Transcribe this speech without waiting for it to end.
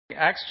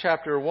Acts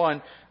chapter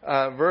 1,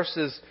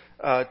 verses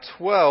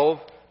 12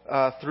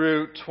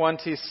 through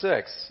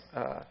 26.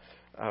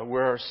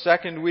 We're our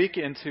second week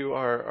into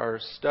our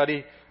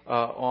study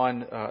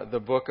on the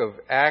book of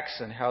Acts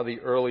and how the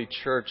early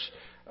church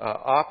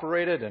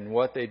operated and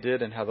what they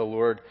did and how the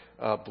Lord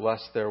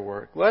blessed their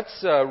work.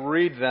 Let's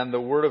read then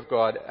the Word of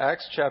God,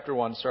 Acts chapter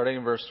 1, starting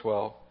in verse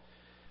 12.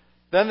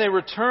 Then they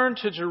returned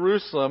to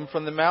Jerusalem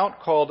from the mount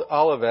called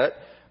Olivet,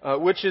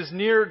 which is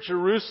near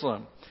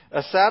Jerusalem,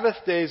 a Sabbath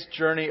day's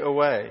journey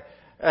away.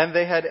 And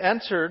they had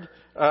entered,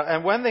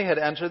 when they had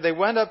entered, they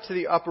went up to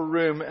the upper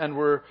room and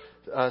were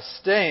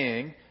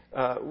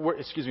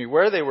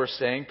where they were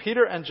staying,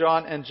 Peter and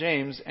John and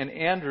James and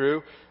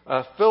Andrew,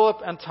 Philip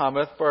and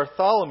Thomas,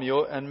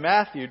 Bartholomew and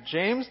Matthew,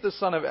 James the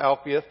son of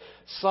Alphaeus,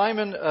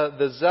 Simon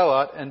the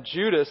Zealot, and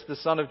Judas the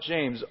son of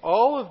James.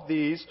 All of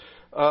these,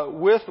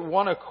 with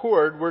one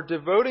accord, were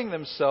devoting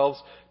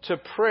themselves to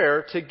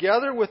prayer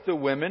together with the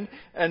women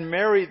and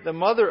Mary, the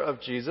mother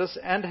of Jesus,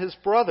 and his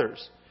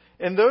brothers.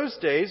 In those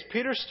days,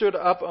 Peter stood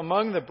up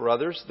among the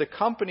brothers. The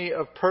company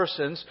of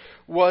persons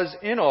was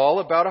in all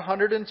about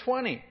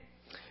 120.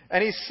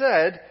 And he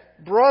said,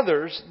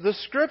 "Brothers, the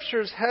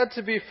scriptures had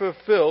to be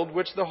fulfilled,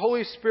 which the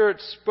Holy Spirit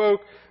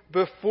spoke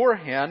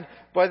beforehand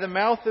by the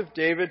mouth of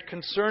David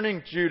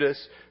concerning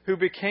Judas, who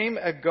became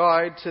a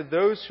guide to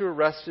those who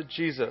arrested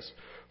Jesus.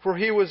 For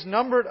he was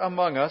numbered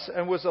among us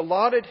and was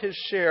allotted his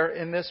share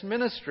in this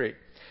ministry.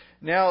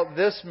 Now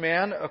this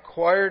man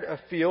acquired a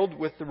field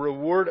with the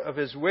reward of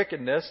his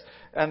wickedness,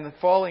 and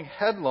falling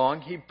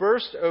headlong, he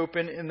burst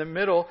open in the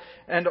middle,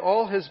 and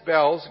all his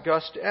bowels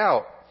gushed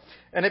out.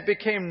 And it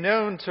became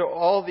known to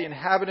all the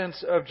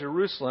inhabitants of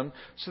Jerusalem,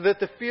 so that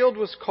the field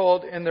was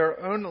called in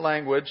their own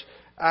language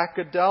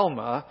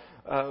Akeldama,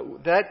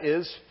 that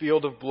is,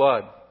 field of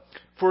blood.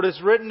 For it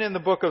is written in the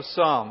book of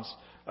Psalms,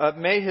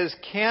 may his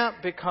camp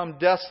become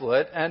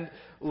desolate, and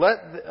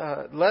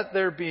let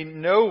there be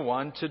no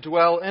one to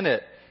dwell in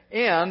it,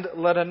 and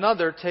let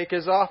another take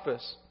his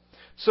office.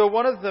 So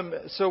one of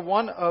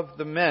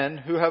the men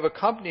who have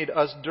accompanied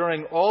us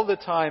during all the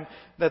time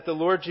that the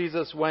Lord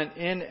Jesus went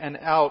in and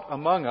out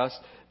among us,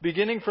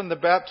 beginning from the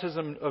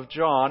baptism of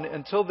John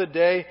until the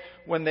day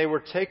when they were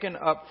taken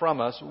up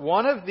from us,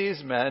 one of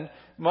these men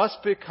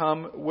must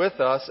become with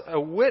us a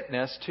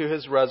witness to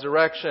his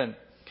resurrection."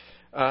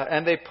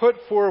 And they put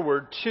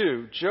forward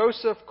two,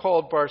 Joseph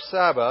called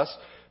Barsabbas,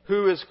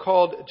 who is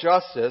called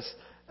Justus,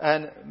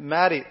 and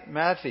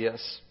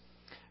Matthias.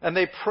 And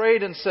they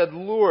prayed and said,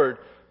 "Lord,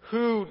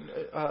 who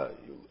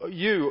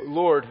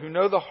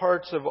know the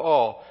hearts of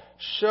all,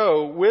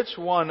 show which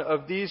one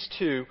of these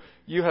two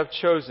you have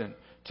chosen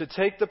to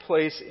take the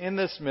place in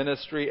this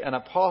ministry and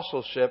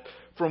apostleship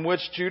from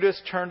which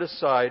Judas turned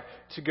aside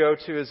to go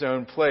to his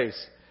own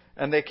place."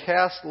 And they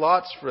cast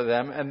lots for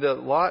them, and the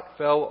lot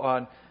fell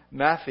on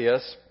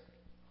Matthias,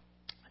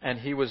 and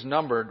he was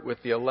numbered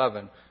with the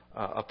 11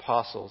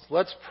 apostles.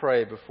 Let's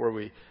pray before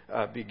we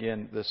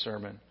begin the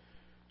sermon.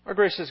 Our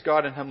gracious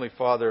God and Heavenly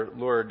Father,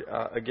 Lord,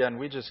 again,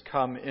 we just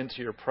come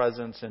into your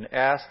presence and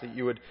ask that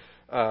you would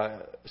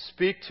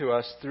speak to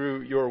us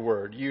through your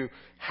word. You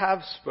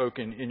have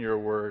spoken in your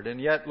word,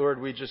 and yet,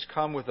 Lord, we just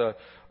come with a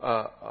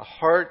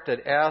heart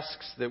that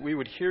asks that we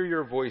would hear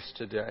your voice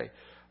today.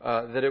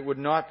 That it would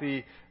not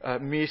be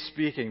me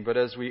speaking, but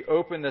as we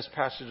open this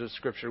passage of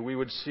Scripture, we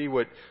would see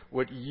what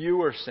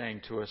you are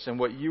saying to us and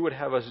what you would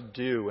have us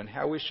do and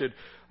how we should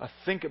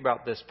think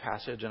about this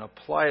passage and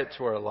apply it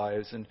to our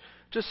lives and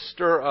just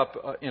stir up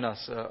in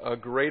us a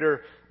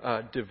greater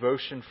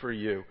devotion for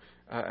you.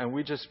 And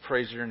we just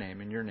praise your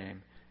name. In your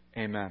name,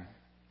 amen.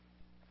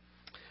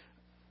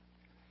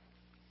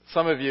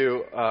 Some of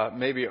you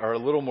maybe are a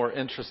little more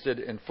interested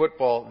in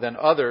football than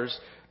others.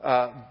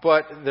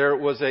 But there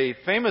was a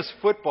famous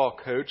football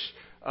coach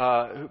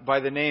by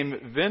the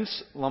name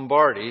Vince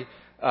Lombardi,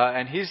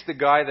 and he's the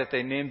guy that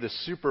they named the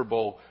Super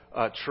Bowl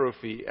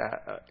trophy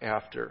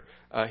after.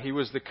 He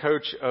was the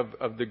coach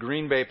of the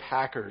Green Bay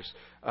Packers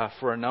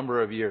for a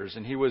number of years,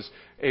 and he was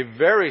a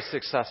very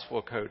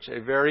successful coach, a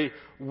very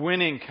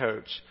winning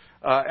coach.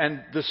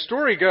 And the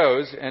story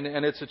goes,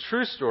 and it's a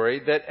true story,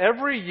 that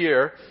every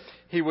year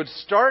he would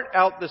start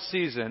out the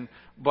season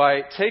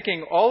by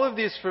taking all of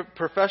these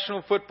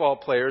professional football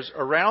players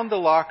around the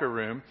locker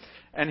room,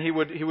 and he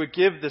would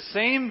give the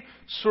same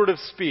sort of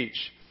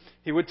speech.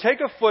 He would take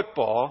a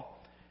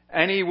football,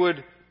 and he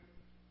would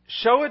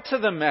show it to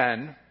the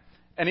men,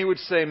 and he would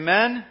say,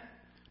 "Men,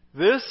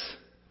 this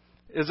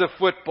is a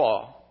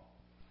football."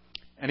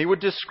 And he would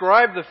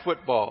describe the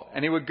football,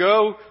 and he would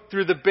go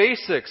through the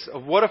basics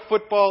of what a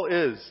football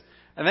is.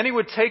 And then he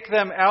would take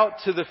them out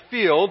to the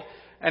field,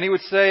 and he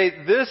would say,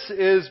 "This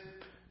is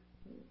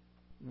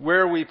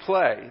where we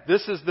play.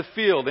 This is the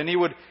field." And he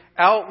would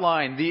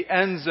outline the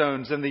end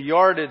zones and the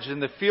yardage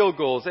and the field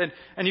goals. And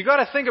you got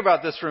to think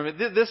about this for a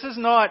minute. This is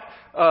not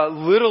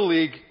little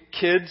league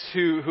kids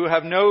who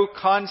have no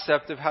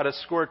concept of how to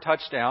score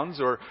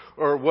touchdowns or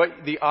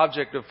what the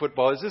object of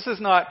football is. This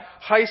is not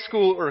high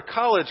school or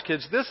college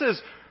kids. This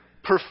is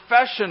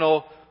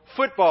professional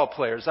football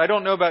players. I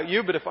don't know about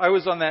you, but if I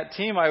was on that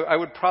team, I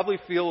would probably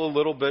feel a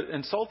little bit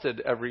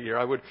insulted every year.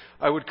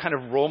 I would kind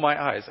of roll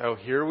my eyes. Oh,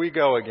 here we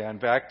go again.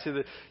 Back to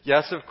the,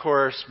 yes, of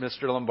course,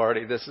 Mr.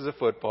 Lombardi, this is a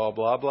football,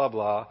 blah, blah,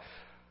 blah.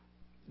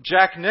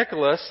 Jack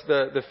Nicklaus,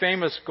 the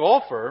famous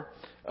golfer,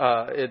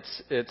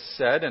 it's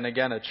said, and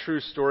again, a true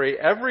story,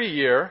 every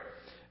year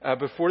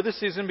before the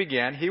season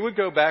began, he would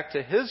go back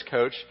to his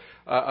coach,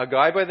 a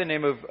guy by the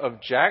name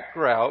of Jack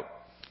Grout,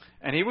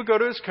 and he would go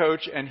to his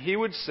coach and he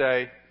would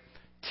say,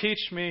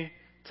 "Teach me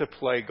to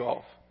play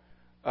golf."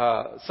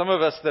 Some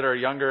of us that are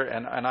younger,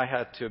 and I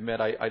had to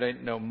admit, I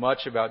didn't know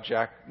much about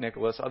Jack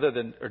Nicklaus, other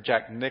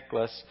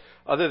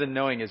than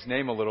knowing his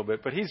name a little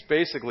bit. But he's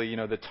basically,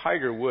 the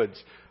Tiger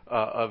Woods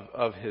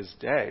of his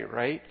day,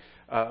 right?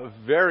 A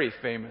very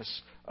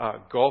famous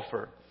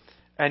golfer.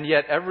 And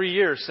yet every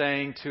year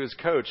saying to his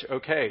coach,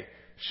 "Okay,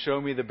 show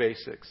me the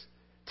basics.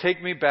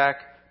 Take me back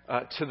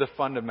to the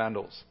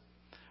fundamentals."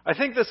 I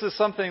think this is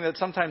something that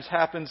sometimes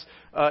happens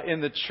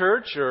in the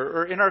church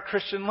or in our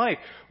Christian life.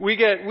 We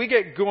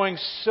get going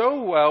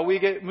so well, we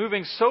get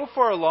moving so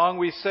far along,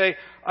 we say,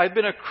 "I've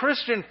been a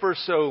Christian for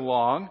so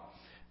long,"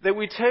 that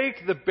we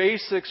take the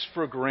basics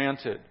for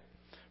granted.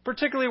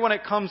 Particularly when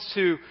it comes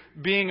to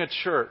being a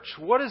church.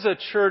 What does a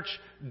church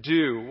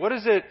do? What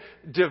does it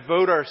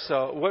devote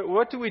ourselves?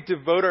 What do we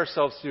devote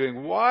ourselves to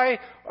doing? Why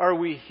are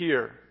we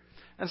here?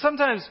 And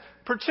sometimes,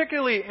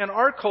 particularly in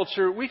our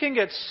culture, we can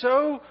get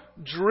so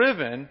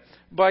driven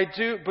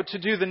to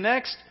do the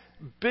next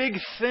big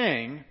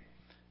thing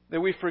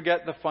that we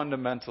forget the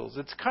fundamentals.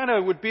 It's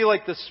would be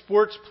like the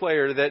sports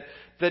player that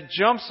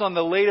jumps on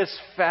the latest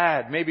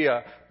fad, maybe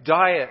a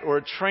diet or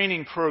a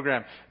training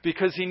program,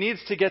 because he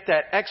needs to get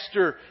that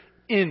extra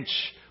inch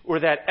or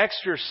that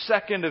extra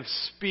second of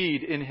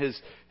speed in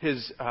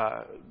his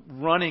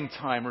running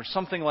time or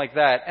something like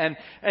that.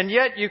 And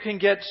yet you can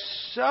get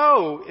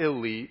so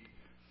elite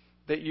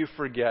that you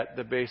forget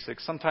the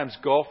basics. Sometimes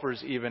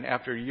golfers, even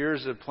after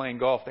years of playing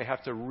golf, they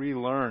have to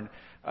relearn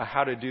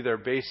how to do their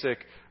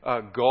basic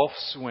golf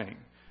swing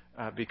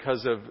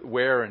because of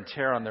wear and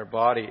tear on their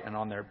body and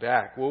on their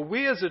back. Well,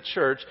 we as a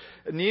church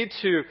need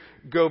to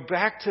go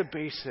back to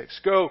basics,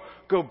 go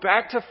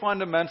back to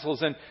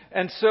fundamentals.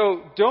 And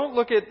so don't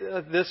look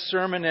at this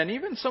sermon and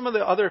even some of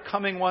the other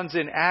coming ones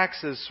in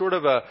Acts as sort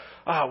of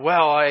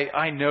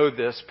I know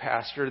this,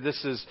 Pastor.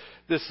 This is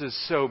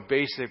so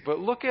basic. But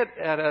look at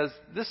it as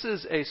this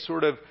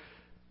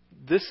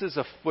is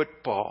a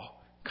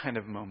football kind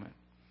of moment.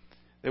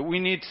 That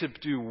we need to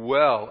do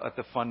well at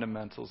the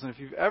fundamentals. And if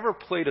you've ever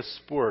played a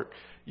sport,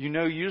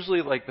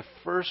 usually like the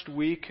first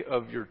week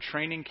of your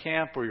training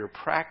camp or your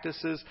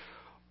practices,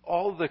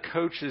 all the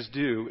coaches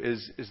do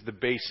is the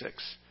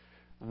basics.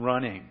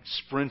 Running,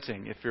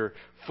 sprinting, if you're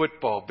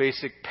football,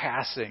 basic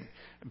passing,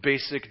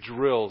 basic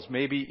drills,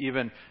 maybe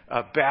even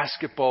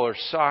basketball or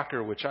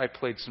soccer, which I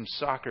played some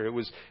soccer.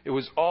 It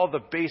was all the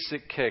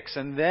basic kicks.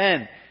 And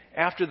then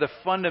after the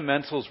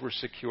fundamentals were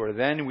secure,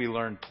 then we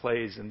learned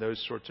plays and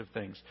those sorts of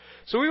things.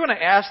 So we want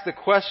to ask the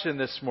question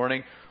this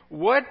morning,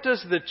 what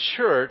does the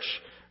church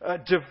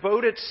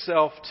devote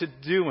itself to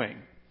doing?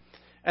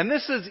 And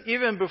this is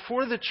even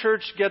before the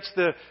church gets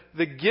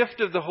the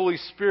gift of the Holy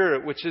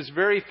Spirit, which is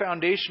very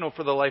foundational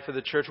for the life of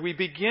the church. We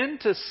begin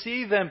to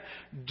see them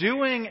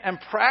doing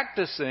and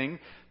practicing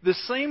the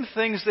same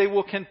things they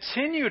will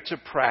continue to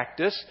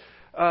practice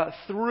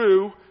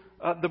through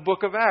the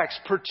book of Acts,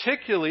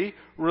 particularly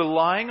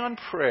relying on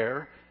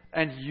prayer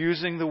and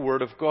using the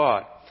Word of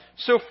God.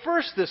 So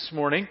first this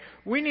morning,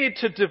 we need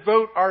to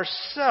devote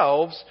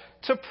ourselves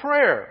to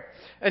prayer.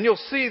 And you'll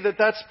see that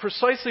that's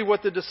precisely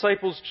what the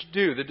disciples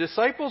do. The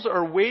disciples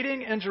are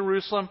waiting in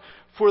Jerusalem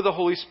for the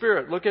Holy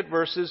Spirit. Look at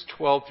verses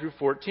 12 through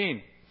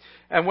 14.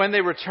 And when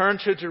they returned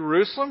to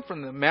Jerusalem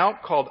from the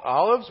mount called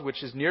Olives,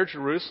 which is near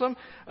Jerusalem,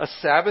 a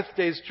Sabbath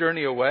day's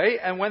journey away,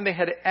 and when they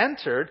had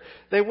entered,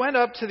 they went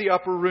up to the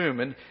upper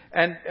room.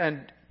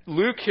 And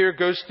Luke here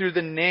goes through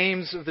the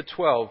names of the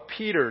 12.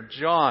 Peter,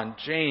 John,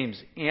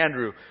 James,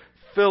 Andrew,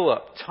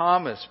 Philip,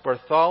 Thomas,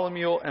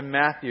 Bartholomew, and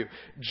Matthew.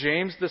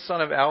 James the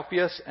son of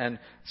Alphaeus, and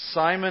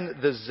Simon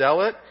the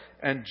Zealot,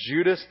 and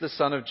Judas the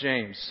son of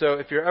James. So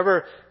if you're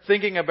ever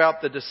thinking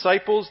about the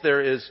disciples,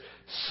 there is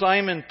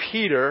Simon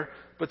Peter,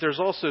 but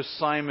there's also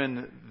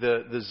Simon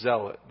the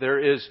Zealot. There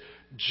is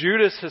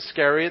Judas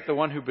Iscariot, the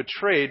one who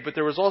betrayed, but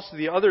there was also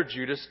the other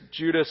Judas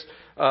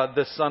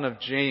the son of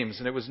James.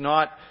 And it was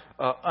not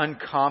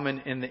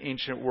uncommon in the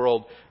ancient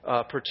world,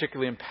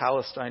 particularly in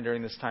Palestine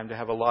during this time, to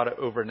have a lot of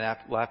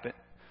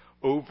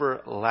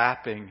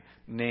overlapping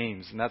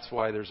names. And that's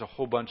why there's a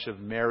whole bunch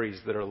of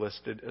Marys that are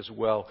listed as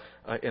well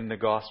in the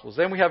Gospels.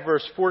 Then we have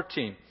verse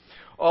 14.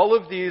 All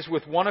of these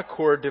with one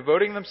accord,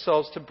 devoting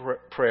themselves to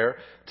prayer,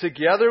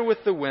 together with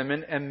the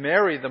women and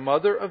Mary, the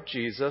mother of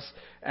Jesus,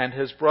 and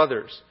his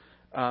brothers.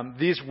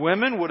 These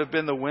women would have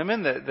been the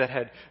women that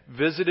had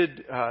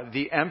visited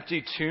the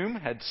empty tomb,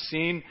 had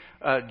seen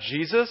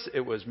Jesus.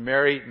 It was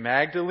Mary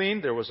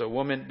Magdalene. There was a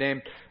woman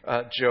named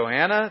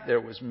Joanna. There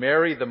was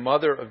Mary, the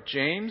mother of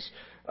James.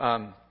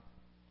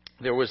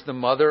 There was the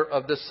mother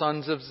of the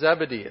sons of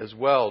Zebedee as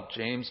well,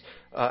 James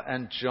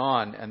and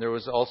John. And there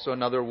was also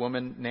another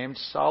woman named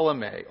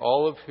Salome,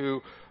 all of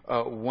who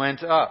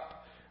went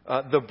up.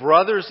 The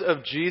brothers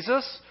of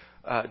Jesus.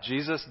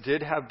 Jesus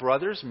did have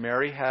brothers.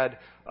 Mary had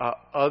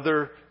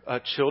other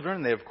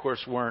children. They, of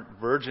course, weren't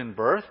virgin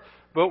birth.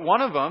 But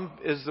one of them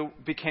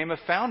became a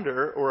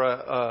founder or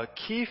a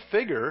key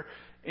figure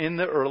in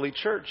the early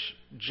church,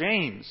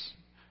 James.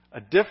 A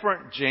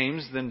different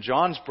James than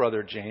John's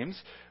brother James,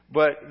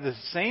 but the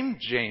same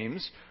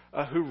James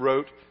who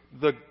wrote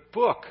the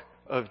book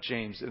of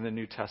James in the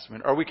New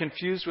Testament. Are we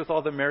confused with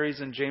all the Marys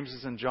and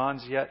Jameses and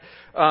Johns yet?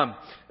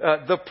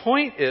 The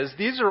point is,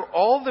 these are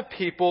all the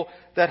people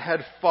that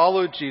had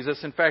followed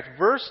Jesus. In fact,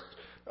 verse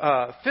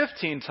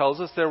 15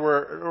 tells us there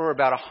were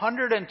about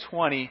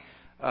 120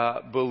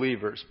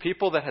 believers,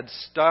 people that had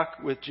stuck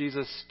with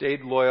Jesus,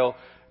 stayed loyal,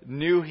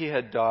 knew he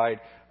had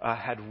died,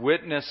 had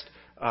witnessed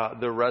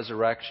the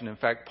resurrection. In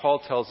fact, Paul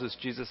tells us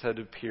Jesus had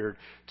appeared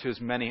to as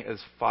many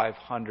as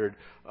 500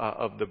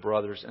 of the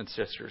brothers and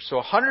sisters. So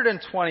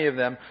 120 of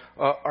them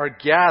are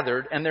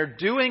gathered, and they're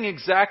doing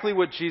exactly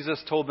what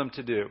Jesus told them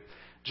to do.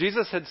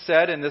 Jesus had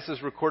said, and this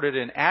is recorded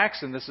in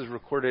Acts, and this is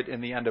recorded in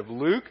the end of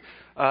Luke,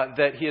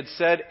 that he had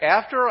said,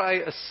 after I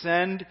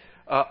ascend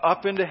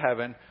up into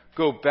heaven,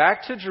 go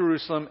back to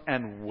Jerusalem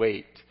and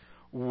wait.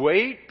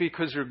 Wait,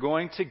 because you're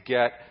going to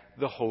get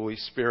the Holy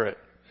Spirit.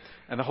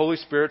 And the Holy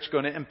Spirit's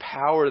going to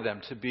empower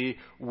them to be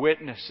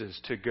witnesses,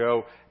 to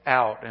go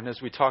out. And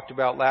as we talked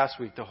about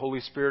last week, the Holy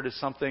Spirit is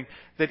something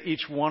that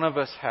each one of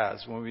us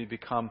has when we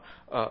become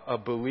a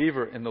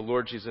believer in the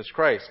Lord Jesus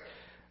Christ.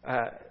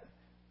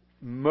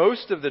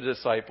 Most of the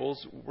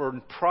disciples were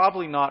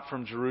probably not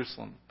from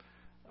Jerusalem.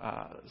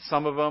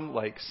 Some of them,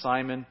 like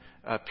Simon,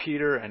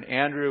 Peter, and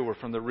Andrew, were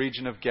from the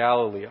region of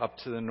Galilee up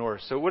to the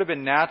north. So it would have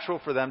been natural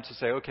for them to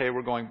say, okay,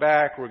 we're going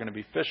back, we're going to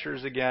be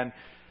fishers again.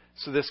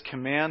 So this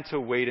command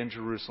to wait in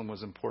Jerusalem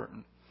was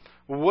important.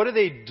 Well, what do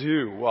they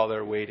do while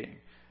they're waiting?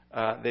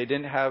 They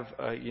didn't have,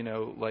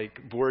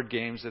 like board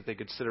games that they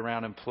could sit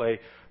around and play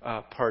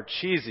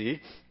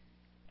Parcheesi.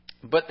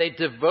 But they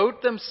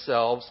devote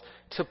themselves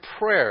to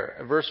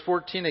prayer. Verse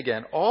 14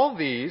 again. All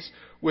these,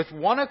 with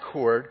one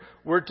accord,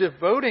 were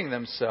devoting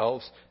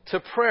themselves to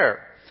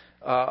prayer.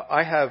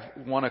 I have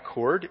one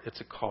accord.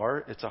 It's a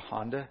car. It's a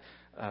Honda.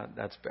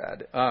 That's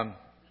bad.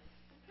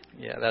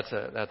 Yeah, that's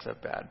a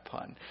bad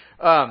pun.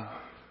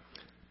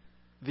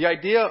 The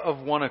idea of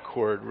one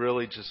accord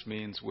really just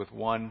means with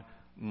one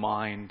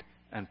mind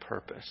and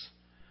purpose.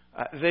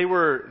 They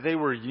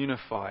were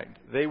unified.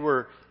 They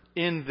were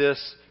in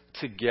this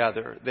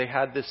together. They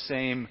had the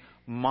same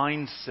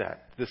mindset,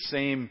 the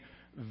same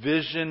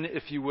vision,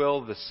 if you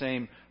will, the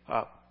same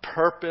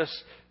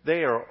purpose.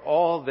 They are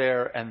all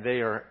there, and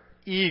they are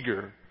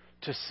eager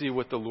to see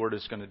what the Lord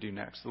is going to do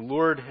next. The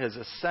Lord has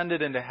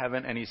ascended into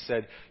heaven, and he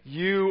said,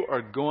 you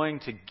are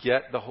going to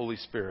get the Holy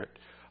Spirit.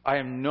 I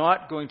am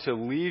not going to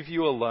leave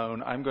you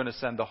alone. I'm going to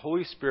send the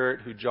Holy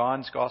Spirit, who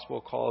John's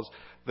Gospel calls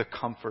the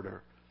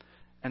Comforter.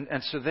 And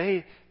so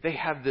they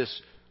have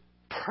this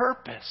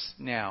purpose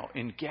now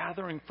in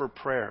gathering for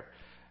prayer.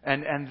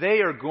 And they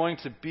are going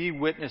to be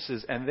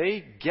witnesses, and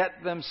they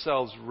get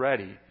themselves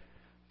ready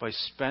by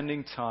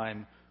spending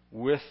time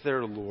with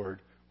their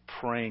Lord,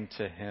 praying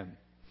to him.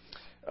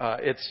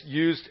 It's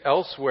used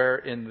elsewhere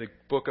in the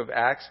book of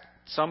Acts.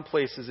 Some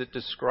places it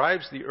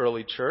describes the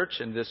early church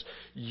and this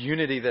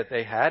unity that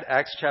they had.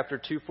 Acts chapter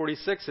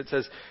 2:46, it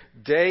says,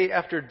 day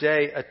after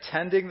day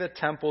attending the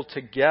temple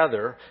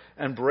together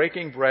and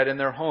breaking bread in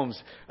their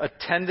homes,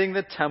 attending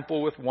the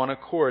temple with one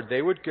accord.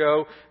 They would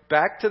go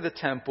back to the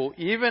temple,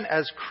 even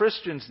as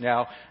Christians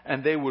now,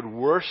 and they would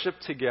worship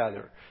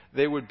together.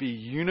 They would be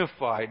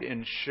unified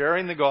in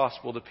sharing the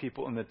gospel to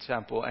people in the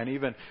temple, and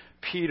even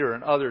Peter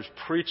and others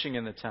preaching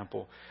in the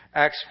temple.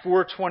 Acts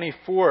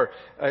 4:24,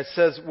 it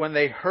says, when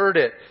they heard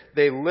it,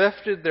 they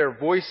lifted their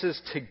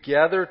voices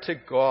together to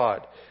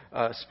God,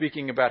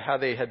 speaking about how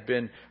they had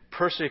been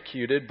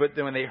persecuted. But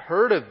then when they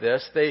heard of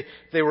this, they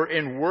were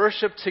in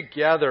worship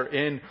together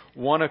in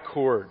one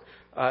accord.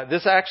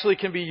 This actually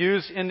can be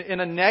used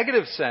in a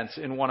negative sense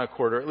in one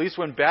accord, or at least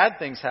when bad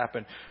things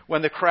happen.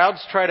 When the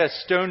crowds try to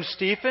stone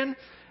Stephen,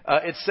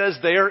 it says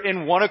they are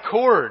in one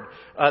accord.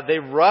 They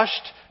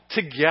rushed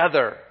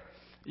together.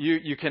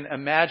 You can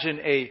imagine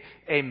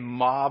a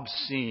mob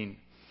scene,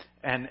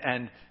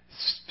 and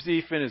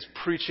Stephen is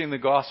preaching the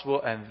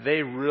gospel, and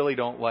they really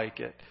don't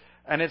like it.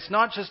 And it's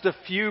not just a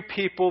few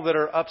people that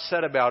are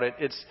upset about it.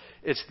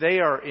 It's they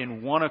are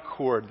in one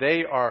accord.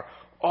 They are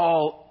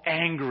all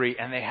angry,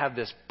 and they have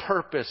this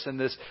purpose and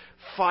this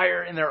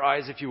fire in their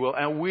eyes, if you will.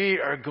 And we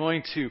are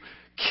going to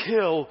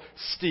kill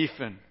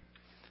Stephen.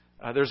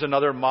 There's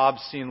another mob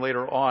scene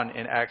later on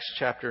in Acts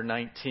chapter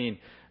 19.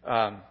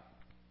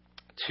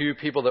 Two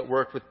people that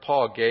worked with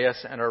Paul,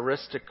 Gaius and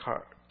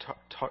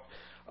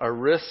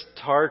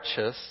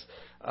Aristarchus,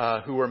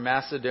 who were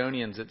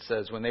Macedonians, it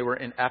says. When they were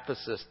in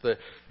Ephesus, the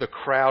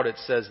crowd, it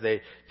says,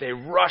 they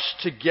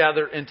rushed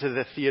together into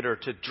the theater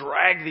to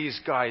drag these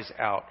guys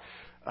out.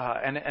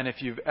 And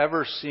if you've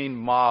ever seen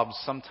mobs,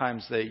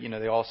 sometimes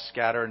they all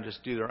scatter and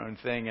just do their own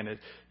thing, and it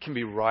can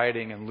be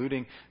rioting and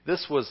looting.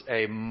 This was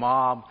a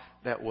mob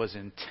that was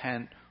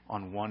intent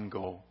on one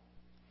goal.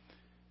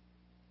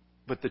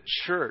 But the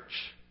church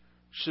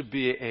should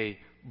be a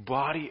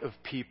body of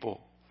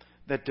people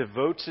that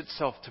devotes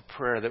itself to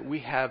prayer, that we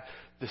have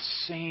the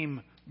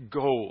same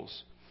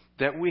goals,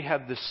 that we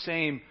have the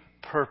same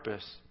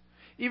purpose.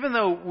 Even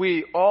though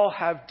we all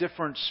have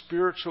different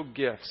spiritual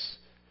gifts,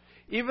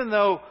 even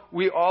though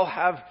we all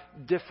have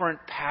different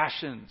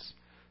passions.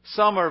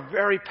 Some are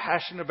very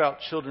passionate about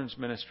children's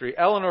ministry.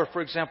 Eleanor,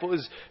 for example,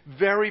 is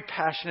very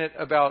passionate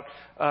about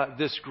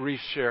this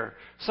grief share.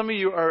 Some of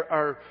you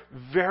are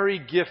very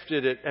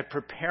gifted at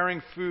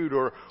preparing food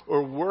or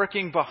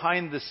working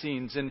behind the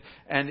scenes.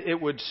 And it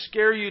would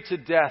scare you to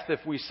death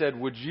if we said,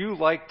 would you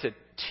like to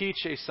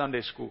teach a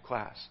Sunday school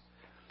class?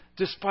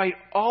 Despite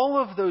all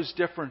of those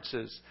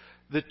differences,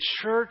 the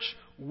church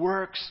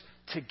works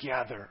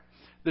together.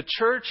 The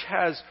church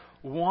has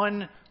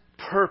one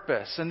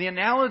purpose. And the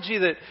analogy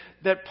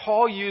that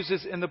Paul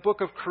uses in the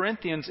book of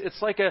Corinthians,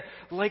 it's like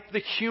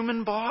the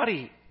human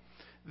body.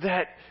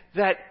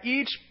 That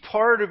each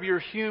part of your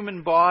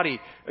human body,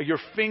 your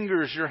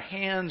fingers, your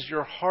hands,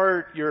 your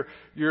heart,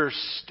 your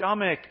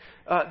stomach,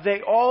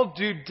 they all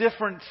do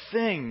different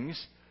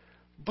things.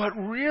 But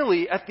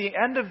really, at the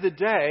end of the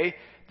day,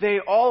 they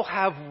all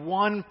have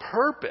one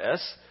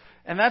purpose,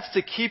 and that's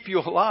to keep you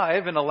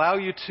alive and allow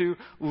you to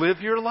live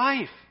your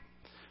life.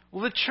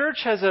 Well, the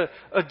church has a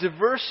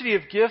diversity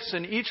of gifts,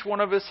 and each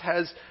one of us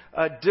has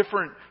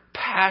different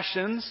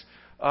passions.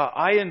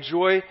 I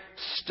enjoy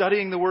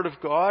studying the Word of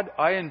God.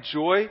 I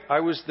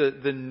was the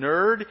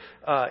nerd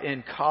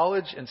in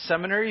college and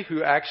seminary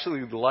who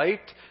actually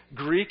liked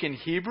Greek and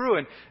Hebrew,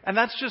 and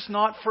that's just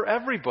not for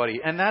everybody,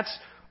 and that's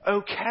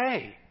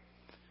okay.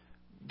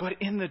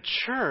 But in the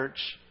church,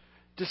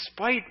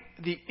 despite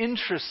the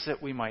interests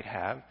that we might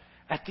have,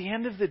 at the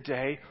end of the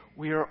day,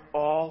 we are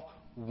all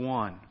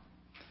one.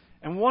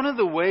 And one of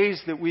the ways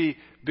that we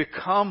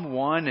become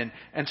one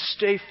and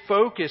stay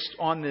focused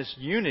on this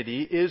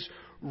unity is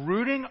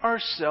rooting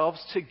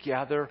ourselves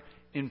together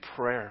in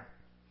prayer.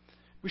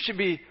 We should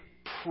be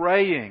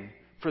praying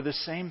for the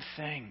same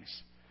things.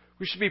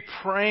 We should be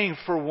praying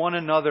for one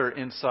another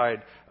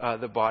inside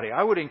the body.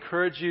 I would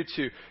encourage you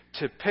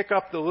to pick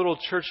up the little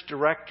church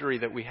directory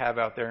that we have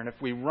out there. And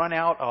if we run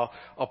out,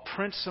 I'll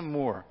print some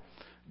more.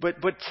 But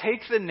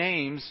take the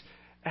names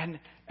and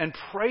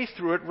pray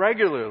through it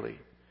regularly.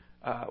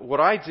 What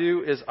I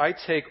do is I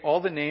take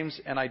all the names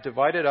and I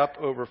divide it up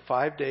over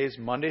 5 days,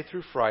 Monday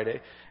through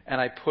Friday,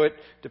 and I put,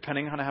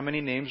 depending on how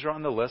many names are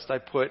on the list,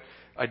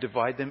 I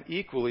divide them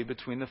equally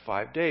between the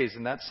 5 days,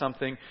 and that's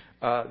something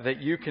that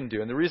you can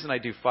do. And the reason I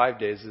do 5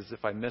 days is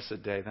if I miss a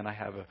day, then I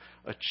have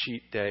a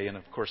cheat day, and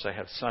of course I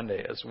have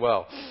Sunday as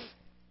well.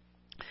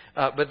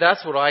 But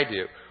that's what I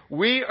do.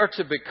 We are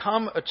to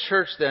become a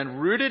church then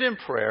rooted in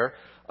prayer,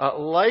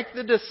 like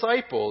the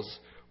disciples.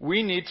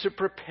 We need to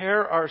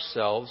prepare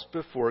ourselves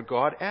before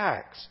God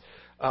acts.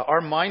 Our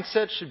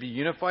mindset should be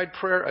unified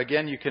prayer.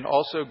 Again, you can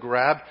also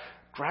grab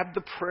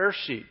the prayer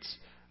sheets.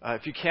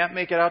 If you can't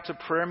make it out to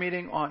prayer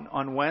meeting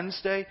on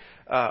Wednesday,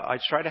 I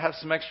try to have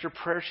some extra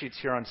prayer sheets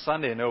here on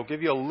Sunday, and it'll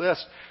give you a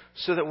list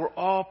so that we're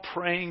all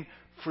praying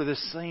for the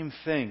same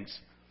things.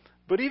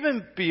 But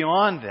even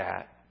beyond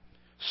that,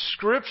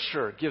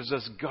 Scripture gives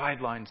us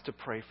guidelines to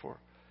pray for.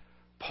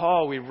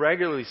 Paul, we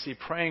regularly see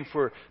praying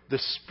for the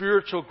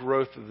spiritual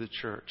growth of the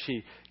church.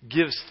 He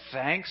gives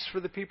thanks for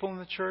the people in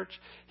the church.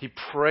 He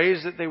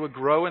prays that they would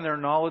grow in their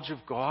knowledge of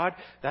God.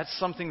 That's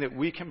something that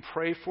we can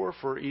pray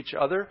for each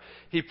other.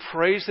 He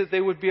prays that they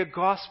would be a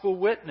gospel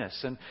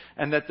witness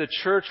and that the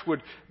church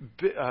would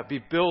be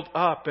built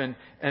up and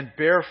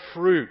bear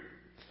fruit.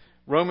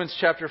 Romans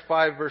chapter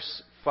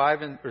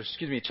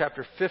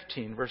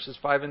 15, verses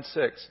 5 and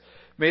 6.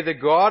 May the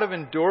God of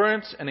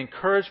endurance and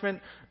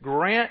encouragement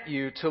grant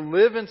you to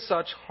live in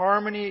such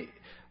harmony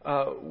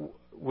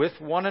with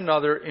one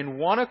another in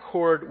one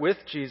accord with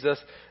Jesus,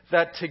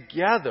 that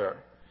together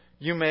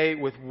you may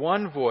with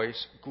one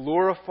voice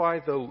glorify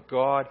the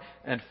God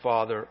and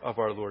Father of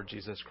our Lord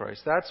Jesus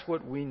Christ. That's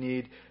what we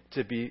need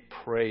to be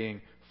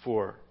praying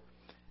for.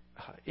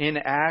 In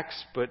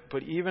Acts, but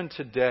even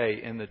today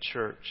in the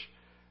church,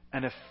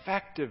 an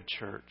effective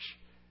church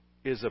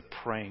is a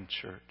praying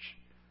church.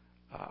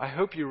 I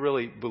hope you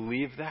really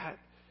believe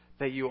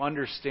that you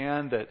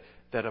understand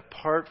that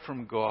apart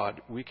from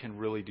God, we can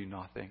really do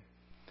nothing.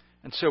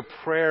 And so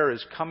prayer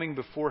is coming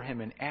before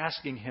Him and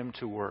asking Him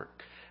to work.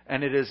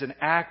 And it is an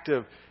act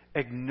of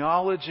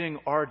acknowledging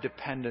our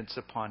dependence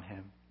upon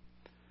Him.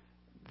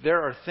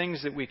 There are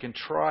things that we can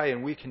try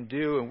and we can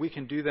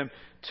do them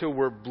till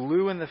we're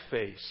blue in the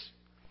face.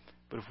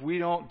 But if we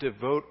don't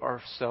devote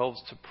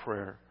ourselves to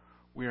prayer,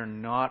 we are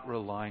not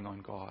relying on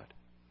God.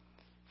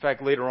 In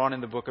fact, later on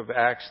in the book of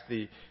Acts,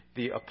 the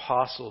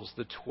apostles,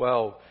 the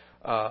 12,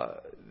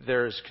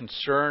 there's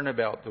concern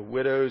about the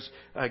widows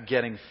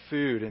getting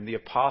food, and the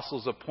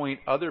apostles appoint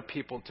other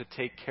people to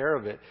take care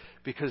of it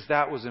because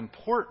that was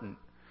important.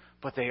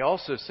 But they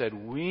also said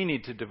we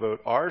need to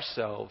devote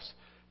ourselves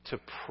to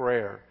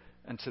prayer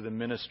and to the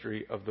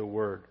ministry of the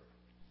Word.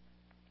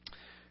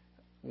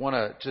 I want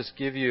to just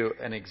give you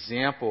an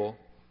example.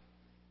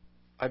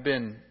 I've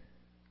been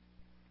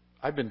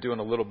doing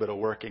a little bit of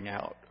working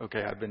out.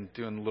 Okay, I've been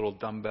doing little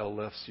dumbbell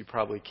lifts. You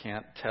probably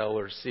can't tell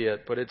or see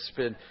it, but it's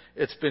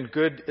been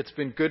good. It's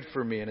been good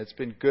for me, and it's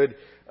been good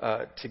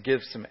to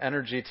give some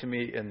energy to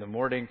me in the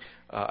morning.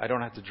 I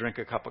don't have to drink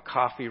a cup of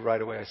coffee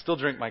right away. I still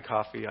drink my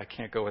coffee. I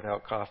can't go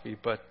without coffee,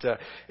 but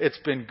it's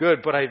been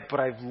good. But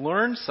I've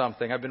learned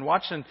something. I've been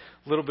watching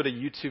a little bit of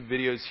YouTube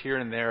videos here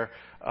and there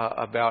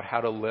about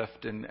how to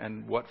lift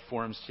and what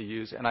forms to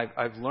use, and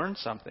I've learned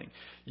something.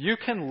 You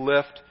can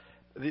lift.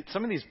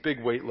 Some of these big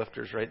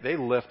weightlifters, right, they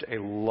lift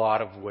a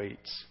lot of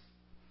weights.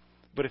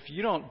 But if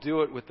you don't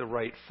do it with the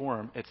right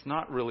form, it's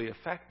not really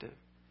effective.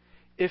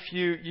 If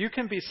you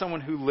can be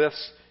someone who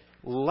lifts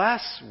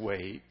less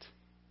weight,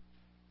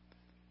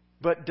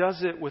 but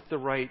does it with the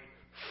right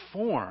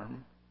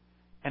form,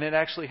 and it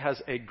actually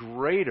has a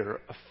greater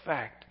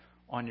effect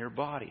on your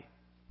body.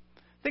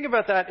 Think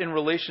about that in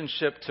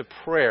relationship to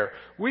prayer.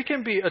 We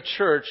can be a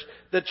church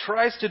that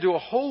tries to do a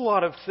whole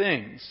lot of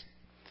things,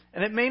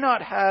 and it may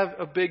not have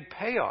a big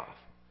payoff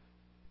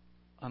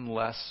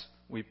unless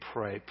we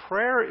pray.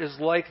 Prayer is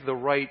like the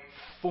right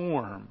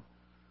form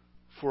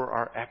for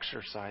our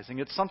exercising.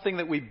 It's something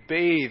that we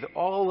bathe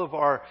all of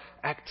our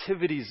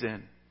activities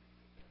in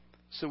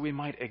so we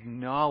might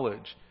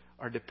acknowledge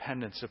our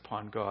dependence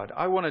upon God.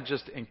 I want to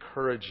just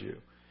encourage you.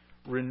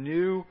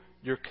 Renew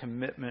your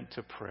commitment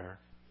to prayer.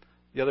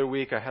 The other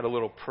week I had a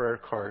little prayer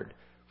card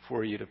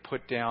for you to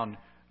put down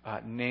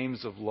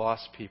names of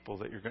lost people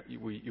that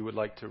you would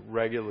like to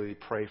regularly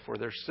pray for.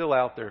 They're still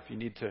out there if you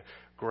need to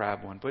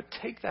grab one. But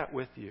take that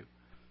with you.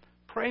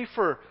 Pray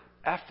for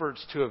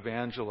efforts to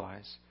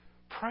evangelize.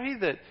 Pray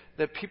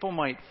that people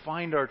might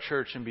find our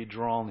church and be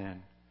drawn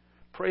in.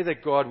 Pray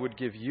that God would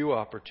give you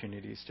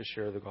opportunities to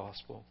share the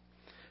gospel.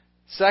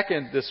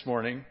 Second, this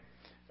morning,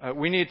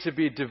 we need to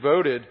be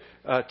devoted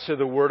to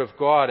the Word of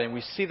God. And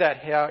we see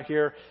that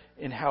here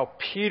in how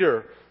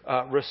Peter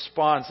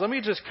responds. Let me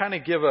just kind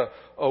of give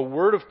a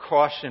word of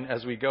caution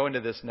as we go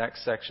into this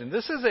next section.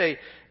 This is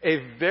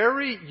a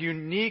very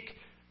unique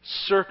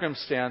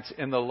circumstance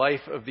in the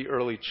life of the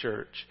early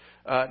church.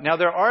 Now,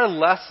 there are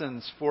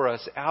lessons for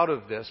us out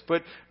of this,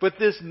 but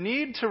this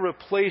need to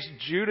replace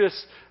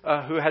Judas,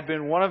 who had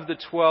been one of the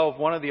 12,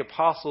 one of the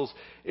apostles,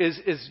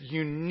 is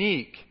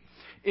unique.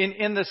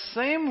 In the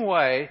same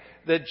way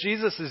that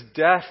Jesus'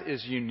 death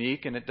is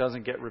unique and it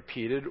doesn't get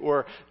repeated,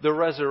 or the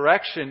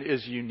resurrection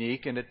is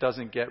unique and it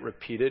doesn't get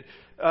repeated,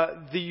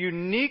 the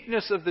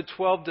uniqueness of the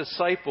 12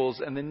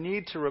 disciples and the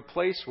need to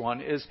replace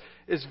one is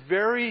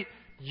very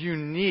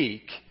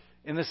unique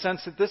in the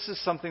sense that this is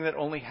something that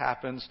only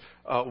happens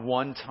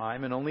one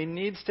time and only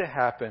needs to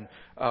happen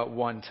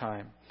one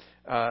time.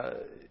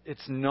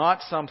 It's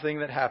not something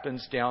that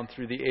happens down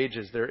through the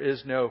ages. There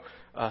is no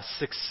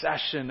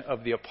succession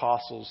of the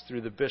apostles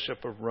through the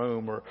Bishop of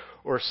Rome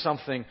or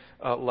something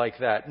like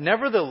that.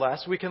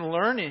 Nevertheless, we can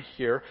learn in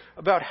here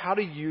about how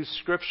to use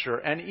Scripture.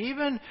 And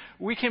even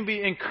we can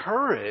be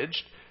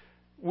encouraged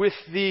with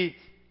the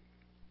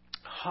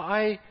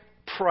high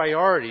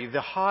priority,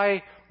 the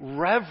high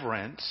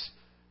reverence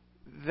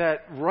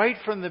that right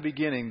from the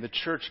beginning the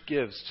church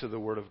gives to the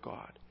Word of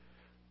God.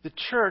 The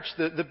church,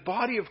 the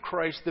body of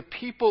Christ, the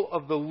people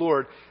of the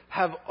Lord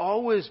have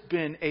always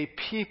been a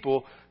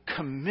people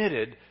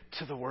committed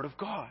to the Word of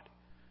God.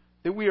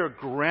 That we are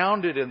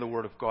grounded in the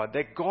Word of God.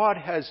 That God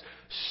has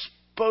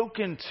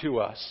spoken to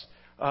us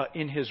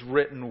in His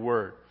written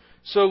Word.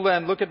 So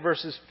then, look at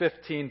verses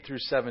 15 through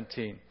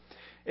 17.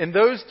 In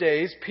those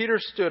days, Peter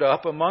stood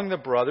up among the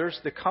brothers.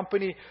 The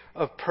company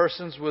of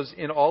persons was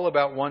in all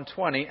about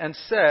 120, and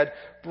said,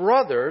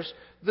 "Brothers,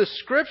 the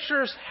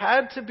Scriptures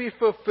had to be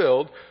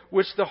fulfilled,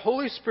 which the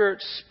Holy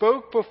Spirit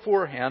spoke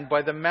beforehand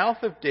by the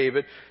mouth of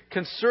David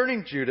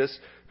concerning Judas,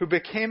 who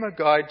became a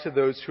guide to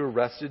those who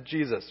arrested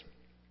Jesus.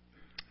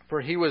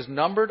 For he was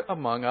numbered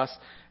among us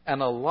and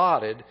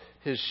allotted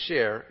his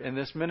share in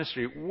this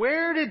ministry."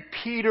 Where did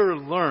Peter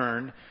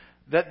learn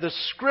that the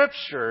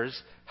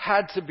Scriptures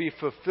had to be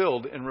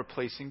fulfilled in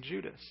replacing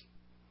Judas?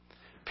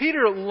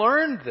 Peter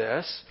learned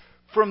this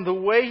from the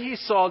way he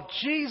saw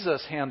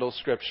Jesus handle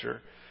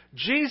Scripture.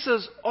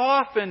 Jesus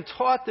often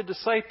taught the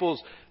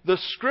disciples, the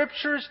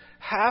Scriptures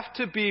have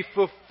to be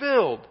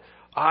fulfilled.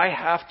 I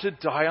have to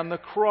die on the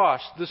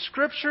cross. The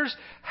Scriptures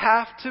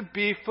have to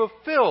be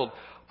fulfilled.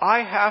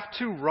 I have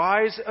to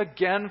rise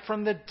again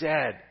from the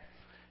dead.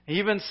 He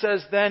even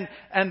says then,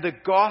 and the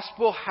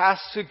gospel has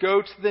to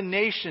go to the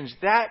nations.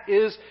 That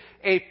is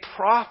a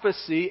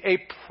prophecy, a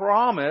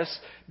promise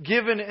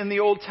given in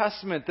the Old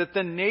Testament, that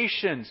the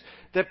nations,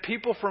 that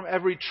people from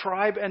every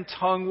tribe and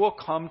tongue will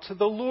come to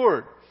the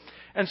Lord.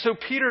 And so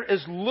Peter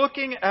is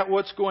looking at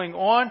what's going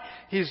on.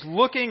 He's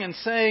looking and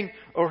saying,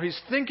 or he's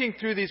thinking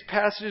through these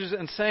passages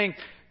and saying,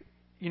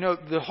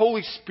 the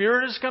Holy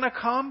Spirit is going to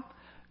come.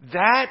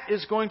 That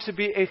is going to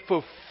be a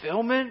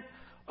fulfillment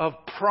of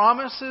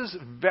promises,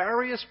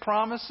 various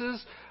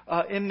promises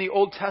in the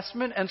Old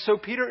Testament. And so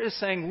Peter is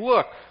saying,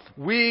 look,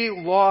 we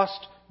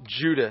lost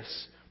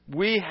Judas.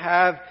 We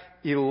have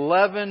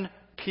 11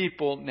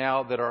 people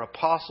now that are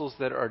apostles,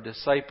 that are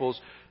disciples.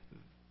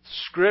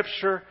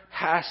 Scripture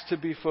has to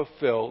be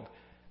fulfilled,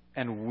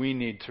 and we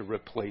need to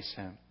replace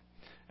him.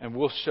 And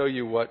we'll show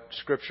you what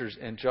Scriptures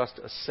in just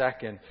a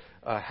second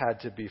had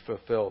to be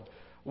fulfilled.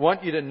 I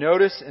want you to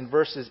notice in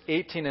verses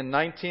 18 and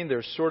 19,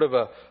 there's sort of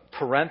a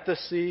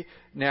parenthesis.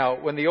 Now,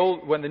 when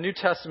the New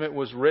Testament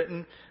was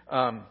written,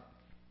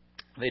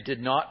 they did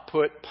not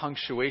put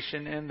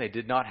punctuation in. They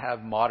did not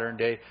have modern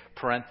day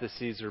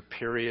parentheses or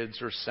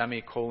periods or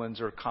semicolons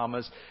or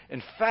commas.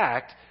 In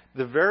fact,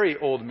 the very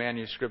old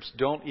manuscripts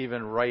don't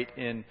even write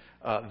in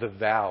the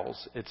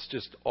vowels. It's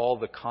just all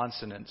the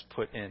consonants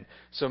put in.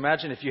 So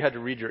imagine if you had to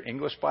read your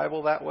English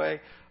Bible that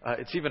way.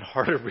 It's even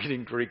harder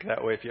reading Greek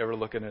that way if you ever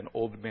look at an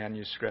old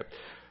manuscript.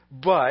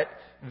 But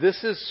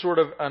this is sort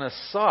of an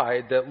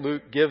aside that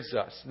Luke gives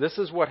us. This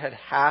is what had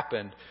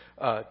happened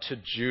to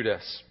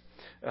Judas.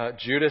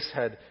 Judas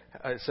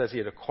it says he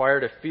had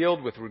acquired a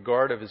field with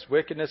regard of his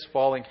wickedness,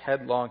 falling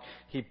headlong.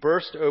 He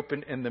burst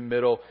open in the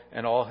middle,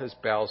 and all his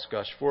bowels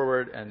gushed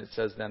forward. And it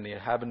says then the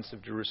inhabitants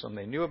of Jerusalem,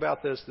 they knew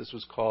about this. This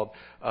was called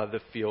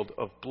the field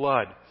of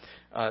blood.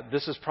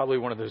 This is probably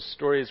one of those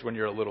stories when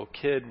you're a little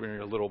kid, when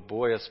you're a little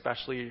boy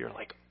especially, you're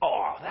like,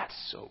 oh, that's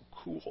so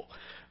cool.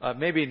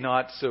 Maybe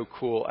not so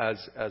cool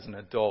as an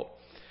adult.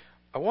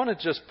 I want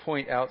to just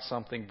point out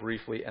something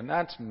briefly, and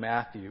that's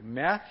Matthew.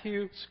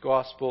 Matthew's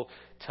gospel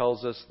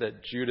tells us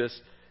that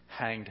Judas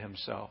hanged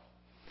himself.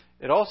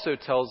 It also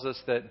tells us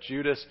that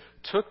Judas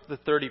took the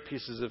 30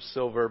 pieces of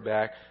silver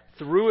back,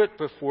 threw it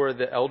before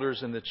the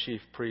elders and the chief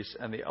priests,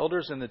 and the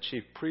elders and the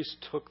chief priests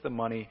took the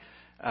money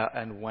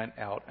and went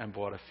out and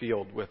bought a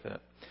field with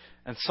it.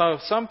 And so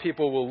some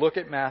people will look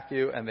at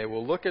Matthew and they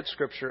will look at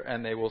Scripture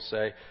and they will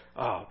say,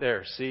 oh,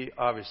 there, see,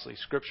 obviously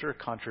Scripture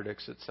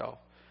contradicts itself.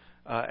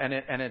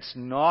 And it's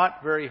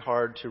not very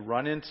hard to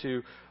run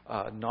into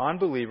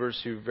non-believers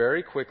who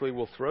very quickly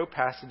will throw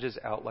passages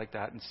out like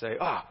that and say,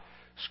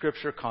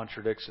 Scripture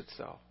contradicts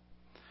itself.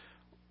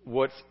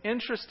 What's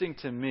interesting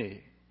to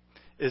me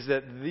is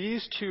that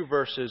these two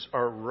verses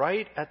are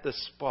right at the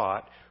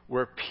spot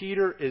where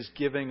Peter is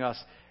giving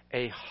us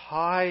a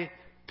high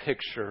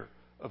picture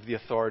of the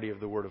authority of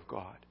the Word of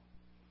God.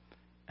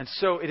 And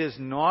so it is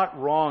not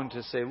wrong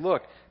to say,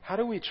 look, how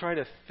do we try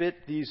to fit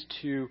these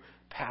two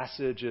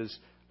passages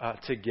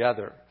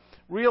together?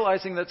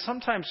 Realizing that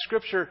sometimes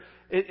Scripture,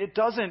 it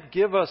doesn't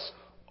give us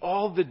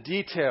all the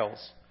details.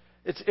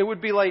 It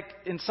would be like,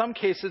 in some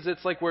cases,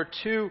 it's like where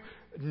two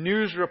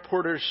news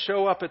reporters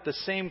show up at the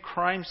same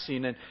crime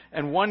scene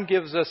and one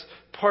gives us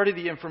part of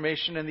the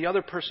information and the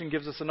other person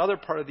gives us another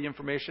part of the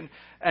information.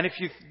 And if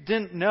you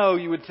didn't know,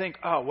 you would think,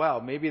 oh, wow,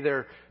 maybe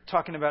they're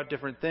talking about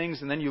different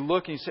things. And then you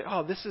look and you say,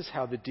 oh, this is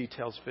how the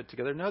details fit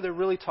together. No, they're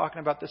really talking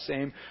about the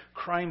same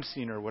crime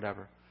scene or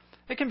whatever.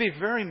 It can be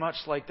very much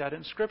like that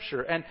in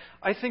Scripture. And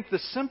I think the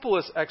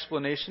simplest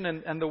explanation,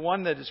 and the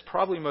one that is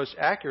probably most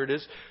accurate,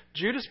 is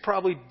Judas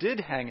probably did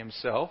hang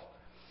himself.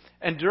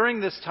 And during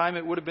this time,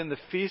 it would have been the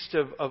feast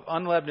of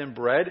unleavened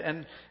bread,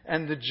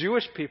 and the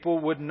Jewish people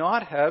would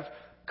not have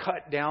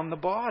cut down the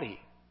body.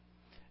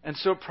 And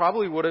so it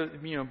probably would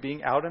have,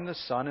 being out in the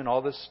sun and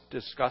all this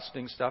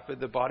disgusting stuff,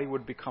 the body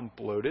would become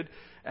bloated.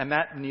 And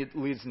that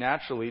leads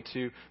naturally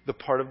to the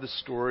part of the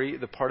story,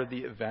 the part of the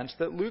events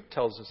that Luke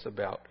tells us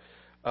about.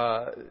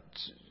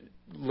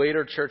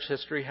 Later church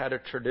history had a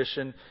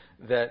tradition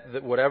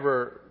that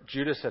whatever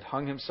Judas had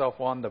hung himself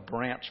on, the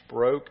branch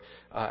broke,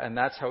 and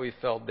that's how he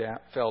fell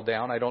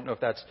down. I don't know if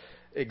that's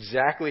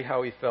exactly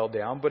how he fell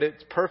down, but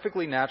it's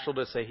perfectly natural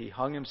to say he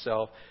hung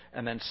himself,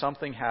 and then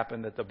something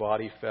happened that the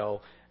body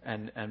fell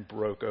and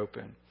broke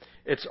open.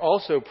 It's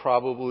also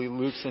probably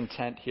Luke's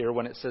intent here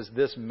when it says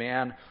this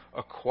man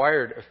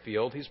acquired a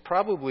field. He's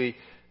probably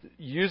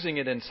using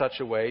it in such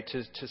a way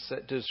to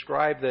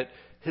describe that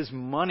his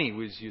money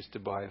was used to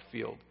buy a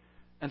field.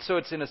 And so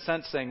it's in a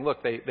sense saying,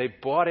 look, they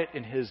bought it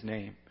in his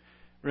name.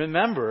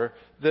 Remember,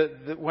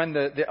 when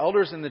the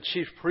elders and the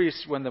chief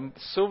priests, when the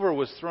silver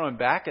was thrown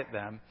back at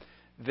them,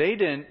 they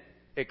didn't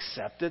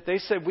accept it. They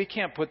said, we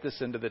can't put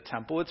this into the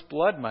temple. It's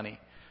blood money.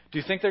 Do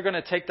you think they're going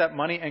to take that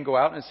money and go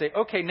out and say,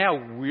 okay, now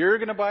we're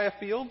going to buy a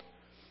field?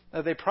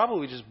 No, they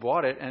probably just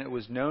bought it, and it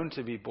was known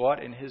to be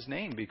bought in his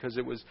name because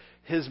it was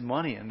his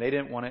money, and they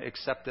didn't want to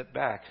accept it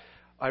back.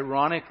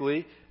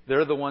 Ironically,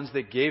 they're the ones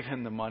that gave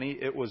him the money.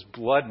 It was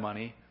blood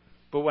money.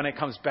 But when it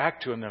comes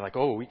back to him, they're like,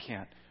 oh, we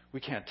can't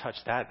touch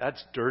that.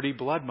 That's dirty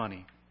blood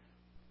money.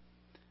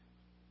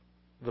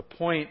 The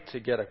point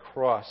to get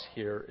across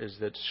here is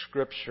that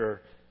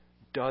Scripture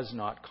does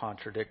not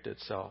contradict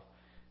itself.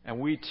 And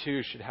we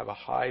too should have a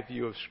high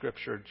view of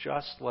Scripture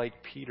just like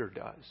Peter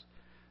does.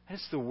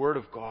 It's the Word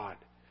of God.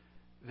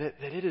 That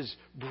it is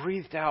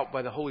breathed out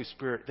by the Holy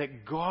Spirit.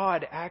 That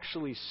God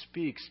actually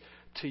speaks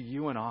to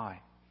you and I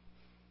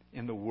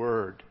in the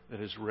Word that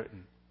is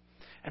written.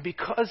 And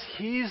because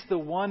He's the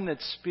one that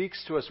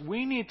speaks to us,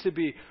 we need to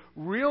be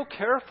real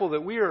careful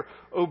that we are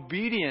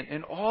obedient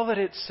in all that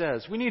it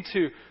says. We need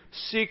to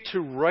seek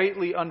to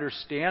rightly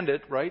understand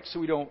it, right? So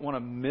we don't want to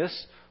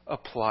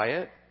misapply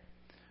it.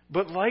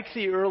 But like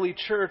the early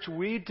church,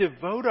 we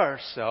devote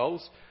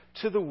ourselves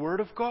to the Word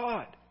of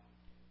God.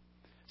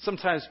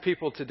 Sometimes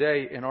people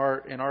today in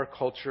our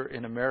culture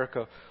in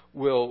America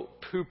will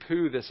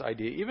poo-poo this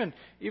idea.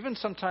 Even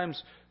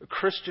sometimes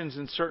Christians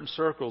in certain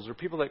circles or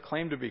people that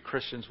claim to be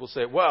Christians will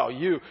say, "Well,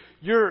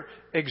 you're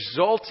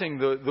exalting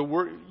the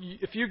word.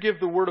 If you give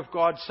the Word of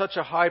God such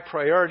a high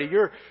priority,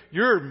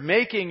 you're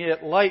making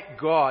it like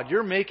God.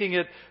 You're making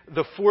it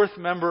the fourth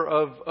member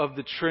of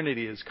the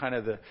Trinity." Is kind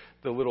of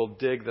the little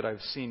dig that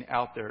I've seen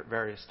out there at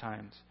various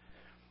times.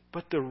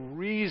 But the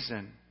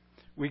reason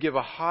we give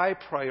a high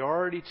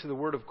priority to the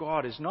Word of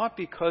God is not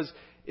because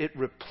it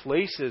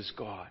replaces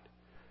God.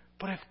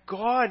 But if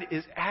God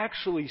is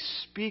actually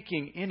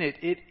speaking in it,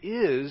 it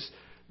is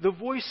the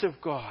voice of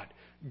God.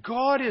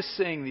 God is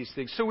saying these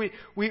things. So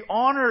we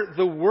honor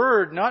the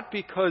Word not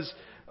because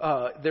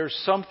there's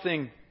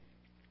something,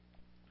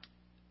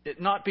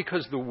 not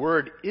because the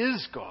Word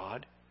is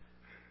God,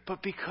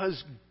 but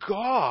because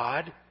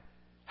God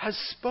has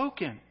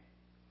spoken.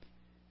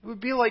 It would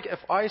be like if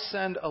I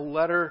send a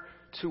letter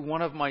to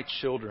one of my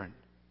children,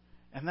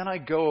 and then I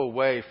go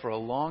away for a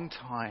long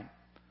time.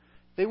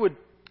 They would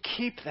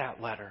keep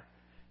that letter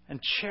and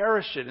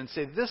cherish it and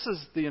say, "This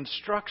is the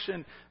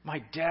instruction my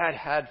dad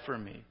had for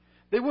me."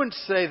 They wouldn't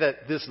say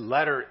that this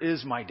letter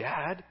is my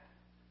dad,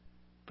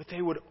 but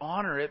they would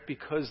honor it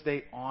because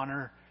they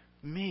honor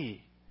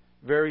me.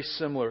 Very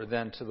similar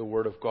then to the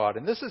Word of God.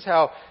 And this is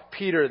how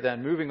Peter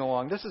then, moving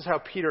along, this is how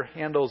Peter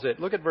handles it.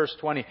 Look at verse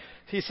 20.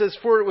 He says,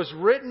 "For it was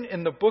written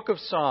in the book of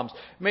Psalms,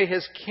 may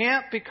his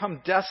camp become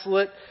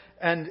desolate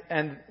and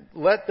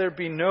let there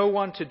be no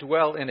one to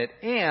dwell in it.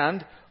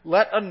 And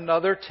let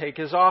another take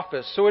his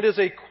office." So it is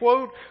a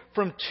quote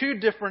from two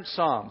different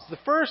Psalms. The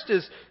first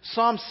is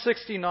Psalm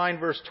 69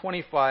 verse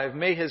 25.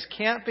 "May his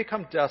camp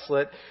become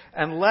desolate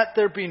and let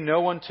there be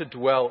no one to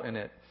dwell in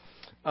it."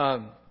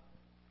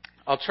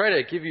 I'll try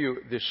to give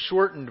you the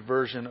shortened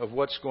version of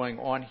what's going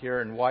on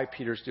here and why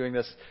Peter's doing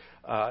this.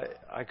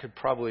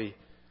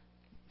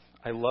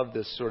 I love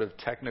this sort of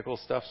technical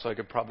stuff, so I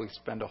could probably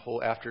spend a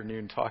whole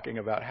afternoon talking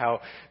about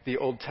how the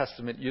Old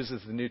Testament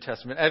uses the New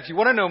Testament. And if you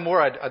want to know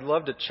more, I'd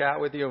love to chat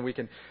with you and we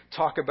can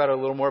talk about it a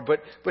little more.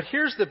 But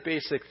here's the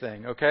basic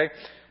thing, okay?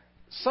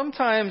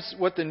 Sometimes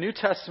what the New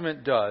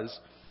Testament does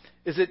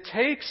is it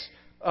takes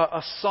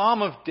a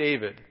Psalm of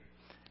David,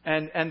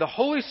 and the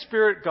Holy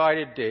Spirit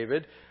guided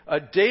David.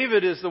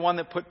 David is the one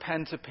that put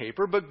pen to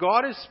paper, but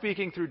God is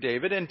speaking through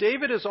David, and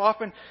David is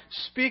often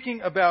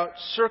speaking about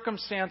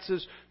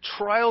circumstances,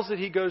 trials that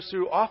he goes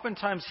through.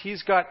 Oftentimes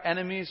he's got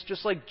enemies,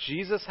 just like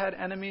Jesus had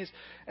enemies,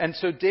 and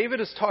so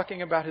David is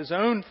talking about his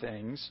own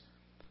things,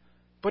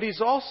 but he's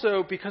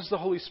also, because the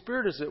Holy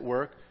Spirit is at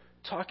work,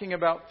 talking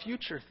about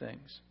future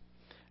things.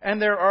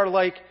 And there are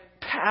like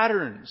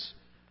patterns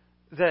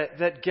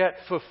that get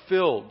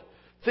fulfilled.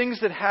 Things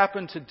that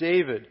happen to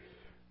David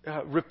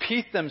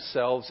repeat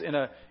themselves in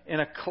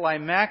a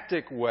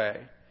climactic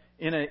way,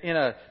 in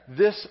a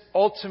this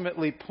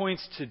ultimately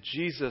points to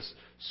Jesus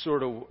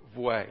sort of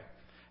way.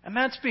 And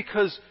that's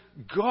because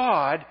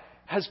God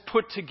has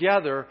put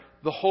together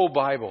the whole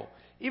Bible.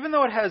 Even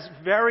though it has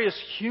various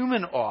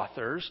human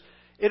authors,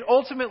 it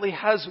ultimately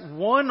has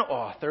one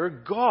author,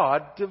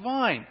 God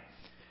divine.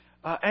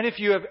 And if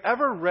you have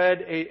ever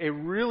read a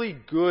really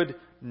good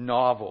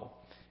novel,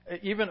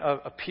 even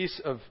a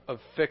piece of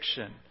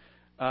fiction,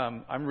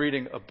 I'm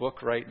reading a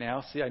book right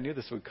now. See, I knew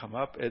this would come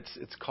up.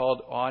 It's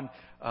called On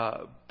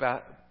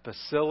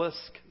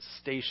Basilisk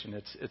Station.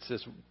 It's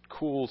this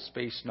cool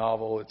space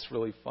novel. It's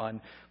really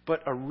fun.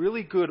 But a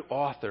really good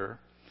author,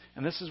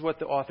 and this is what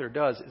the author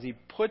does, is he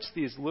puts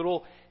these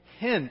little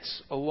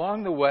hints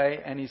along the way,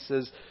 and he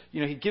says,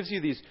 he gives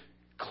you these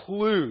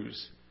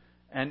clues.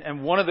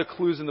 And one of the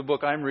clues in the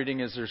book I'm reading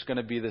is there's going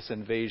to be this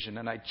invasion.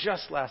 And I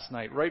just last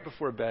night, right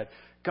before bed,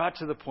 got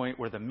to the point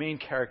where the main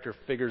character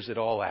figures it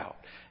all out.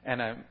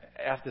 And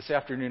this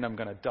afternoon I'm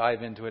going to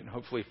dive into it and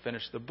hopefully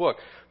finish the book.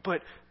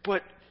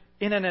 But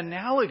in an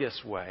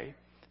analogous way,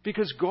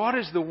 because God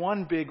is the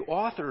one big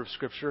author of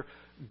Scripture,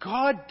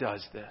 God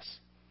does this.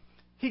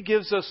 He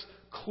gives us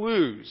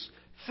clues.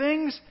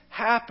 Things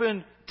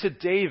happen to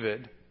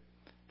David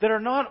that are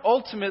not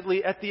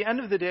ultimately, at the end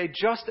of the day,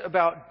 just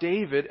about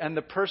David and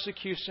the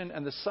persecution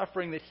and the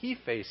suffering that he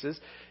faces.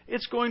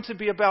 It's going to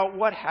be about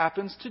what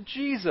happens to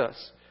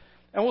Jesus.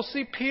 And we'll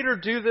see Peter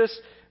do this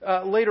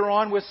later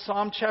on with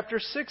Psalm chapter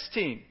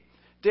 16.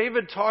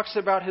 David talks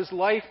about his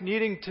life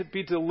needing to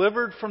be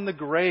delivered from the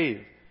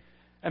grave.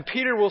 And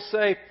Peter will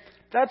say,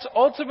 that's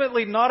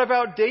ultimately not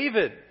about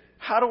David.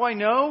 How do I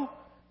know?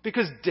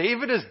 Because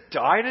David has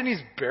died and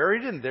he's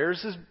buried, and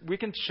we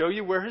can show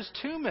you where his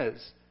tomb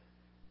is.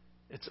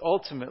 It's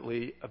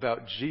ultimately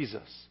about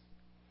Jesus.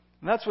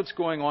 And that's what's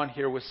going on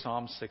here with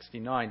Psalm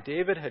 69.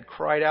 David had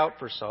cried out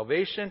for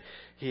salvation.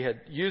 He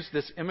had used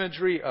this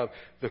imagery of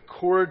the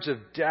cords of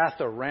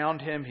death around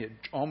him. He had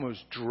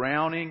almost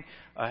drowning,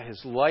 his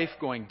life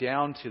going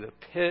down to the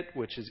pit,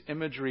 which is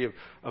imagery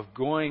of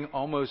going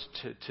almost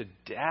to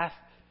death.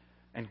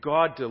 And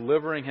God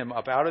delivering him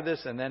up out of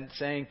this and then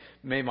saying,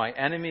 may my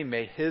enemy,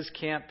 may his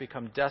camp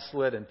become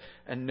desolate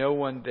and no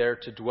one there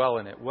to dwell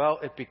in it. Well,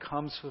 it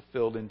becomes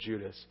fulfilled in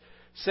Judas.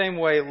 Same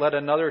way, let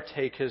another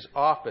take his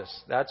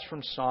office. That's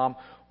from Psalm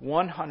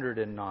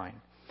 109.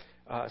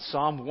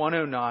 Psalm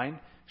 109,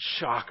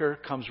 shocker,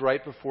 comes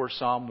right before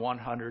Psalm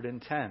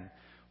 110.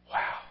 Wow,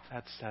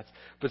 that's.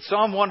 But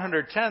Psalm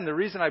 110, the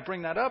reason I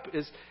bring that up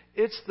is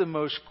it's the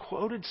most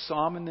quoted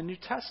psalm in the New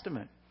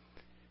Testament.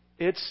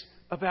 It's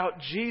about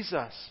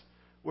Jesus,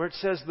 where it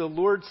says, the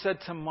Lord said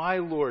to my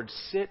Lord,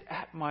 sit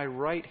at my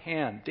right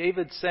hand.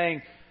 David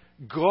saying,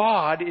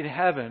 God in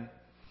heaven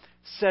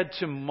said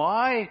to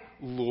my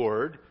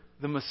Lord,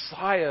 the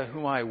Messiah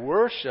whom I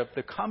worship,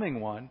 the coming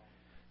one,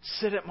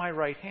 sit at my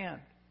right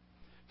hand.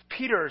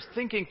 Peter is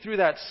thinking through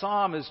that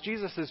psalm as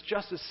Jesus has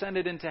just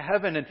ascended into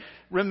heaven and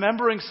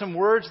remembering some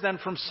words then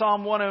from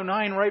Psalm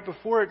 109 right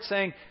before it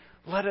saying,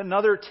 let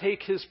another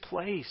take his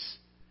place.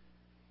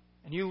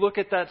 And you look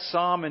at that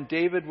psalm and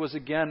David was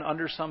again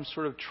under some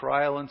sort of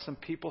trial and some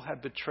people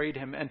had betrayed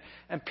him.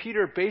 And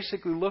Peter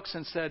basically looks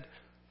and said,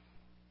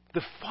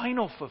 the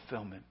final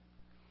fulfillment,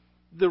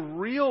 the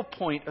real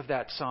point of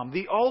that psalm,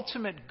 the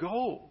ultimate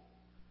goal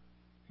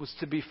was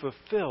to be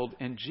fulfilled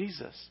in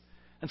Jesus.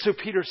 And so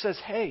Peter says,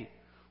 hey,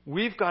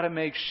 we've got to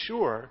make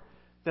sure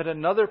that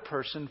another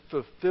person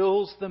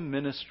fulfills the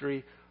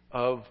ministry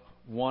of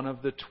one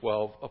of the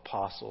 12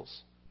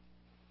 apostles.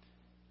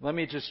 Let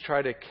me just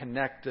try to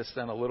connect this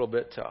then a little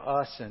bit to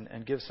us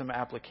and give some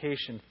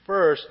application.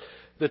 First,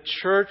 the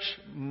church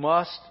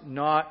must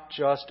not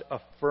just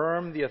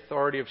affirm the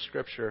authority of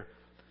Scripture.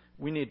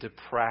 We need to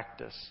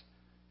practice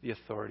the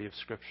authority of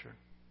Scripture.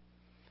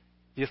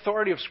 The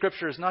authority of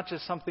Scripture is not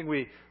just something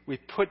we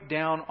put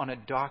down on a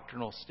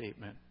doctrinal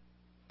statement.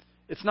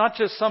 It's not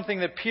just something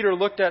that Peter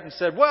looked at and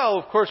said, well,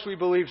 of course we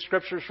believe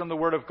Scripture is from the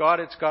Word of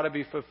God. It's got to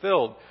be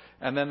fulfilled.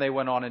 And then they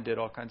went on and did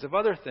all kinds of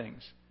other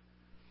things.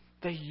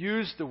 They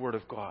used the Word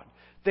of God.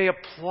 They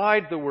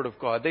applied the Word of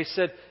God. They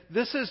said,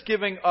 this is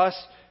giving us,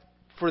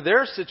 for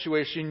their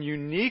situation,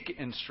 unique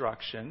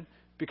instruction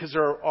because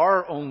there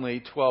are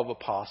only 12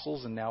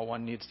 apostles and now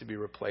one needs to be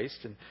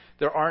replaced. And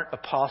there aren't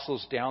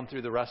apostles down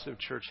through the rest of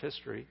church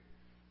history.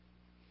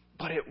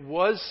 But it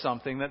was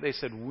something that they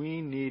said,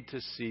 we need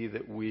to see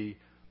that we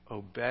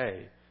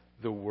obey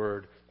the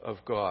Word of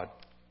God.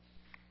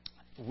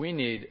 We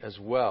need as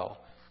well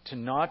to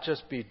not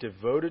just be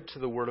devoted to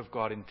the Word of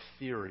God in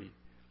theory,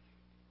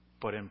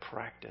 but in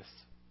practice.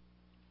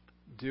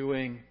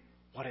 Doing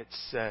what it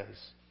says.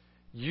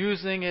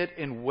 Using it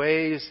in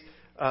ways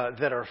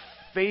that are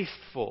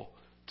faithful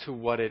to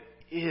what it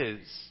is.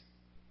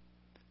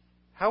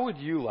 How would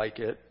you like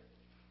it?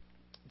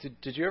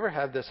 Did you ever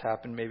have this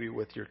happen maybe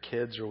with your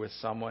kids or with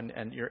someone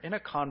and you're in a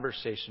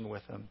conversation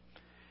with them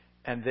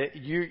and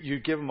you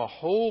give them a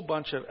whole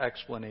bunch of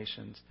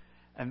explanations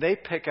and they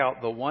pick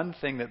out the one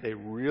thing that they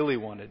really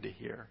wanted to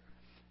hear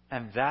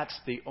and that's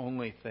the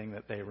only thing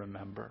that they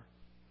remember?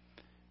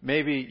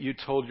 Maybe you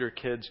told your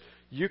kids,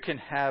 you can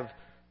have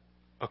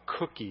a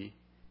cookie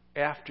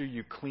after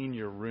you clean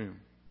your room.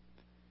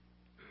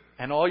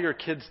 And all your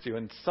kids do,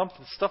 and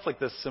stuff like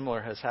this similar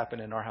has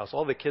happened in our house.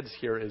 All the kids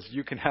hear is,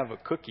 you can have a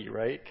cookie,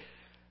 right?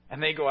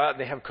 And they go out,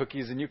 they have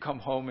cookies, and you come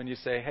home and you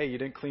say, hey, you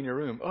didn't clean your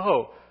room.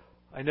 Oh,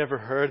 I never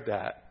heard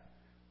that.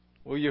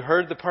 Well, you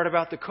heard the part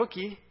about the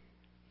cookie.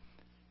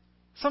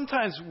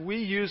 Sometimes we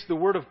use the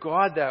Word of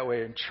God that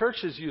way, and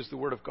churches use the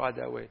Word of God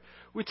that way.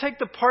 We take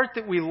the part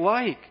that we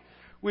like.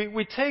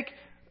 We take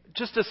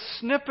just a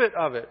snippet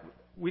of it.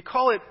 We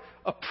call it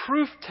a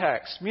proof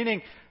text,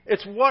 meaning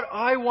it's what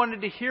I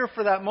wanted to hear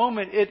for that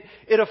moment.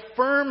 It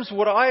affirms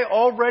what I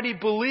already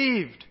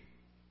believed.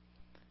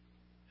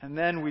 And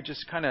then we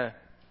just kind of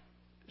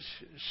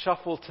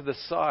shuffle to the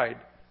side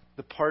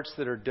the parts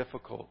that are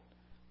difficult,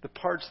 the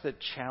parts that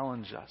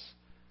challenge us,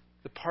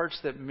 the parts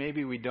that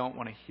maybe we don't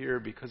want to hear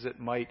because it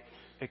might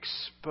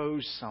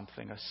expose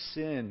something, a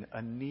sin,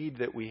 a need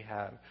that we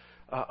have,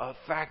 a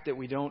fact that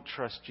we don't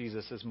trust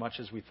Jesus as much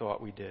as we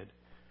thought we did.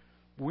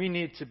 We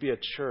need to be a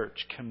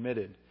church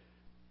committed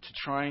to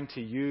trying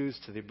to use,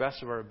 to the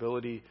best of our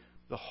ability,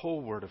 the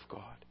whole Word of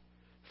God.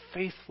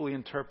 Faithfully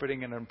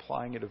interpreting and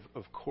applying it,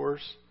 of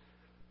course,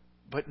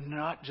 but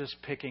not just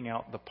picking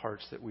out the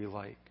parts that we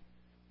like.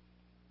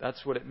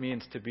 That's what it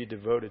means to be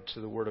devoted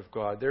to the Word of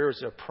God. There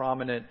is a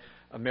prominent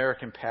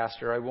American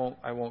pastor, I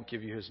won't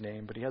give you his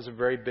name, but he has a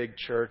very big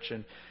church,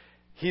 and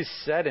he's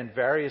said in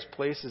various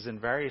places and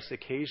various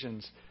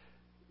occasions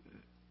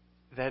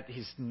that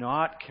he's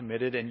not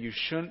committed, and you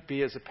shouldn't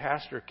be as a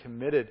pastor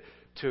committed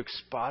to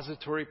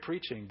expository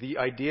preaching, the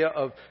idea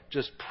of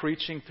just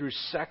preaching through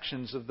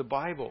sections of the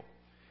Bible.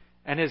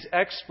 And his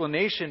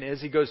explanation is,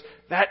 he goes,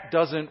 that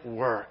doesn't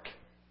work.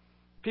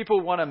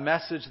 People want a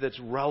message that's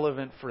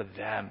relevant for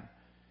them.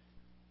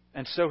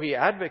 And so he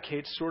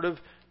advocates sort of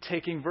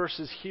taking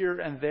verses here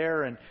and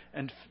there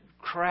and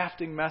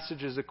crafting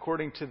messages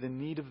according to the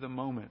need of the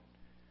moment.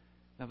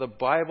 Now, the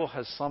Bible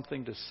has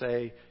something to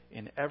say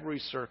in every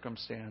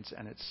circumstance,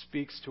 and it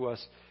speaks to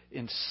us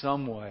in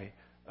some way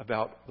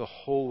about the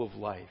whole of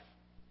life.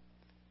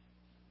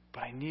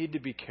 But I need to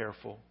be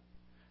careful.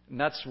 And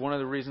that's one of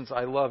the reasons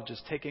I love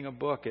just taking a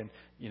book and,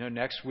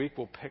 next week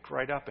we'll pick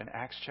right up in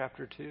Acts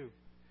chapter 2.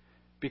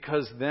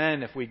 Because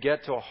then if we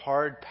get to a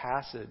hard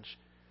passage,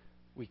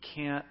 we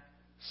can't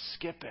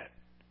skip it.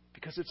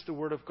 Because it's the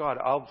Word of God.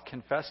 I'll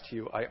confess to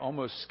you, I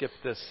almost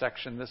skipped this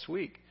section this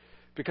week.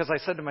 Because I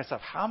said to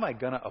myself, how am I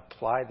going to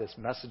apply this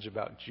message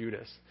about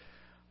Judas?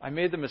 I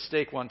made the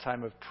mistake one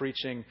time of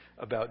preaching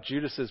about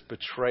Judas's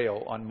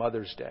betrayal on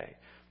Mother's Day.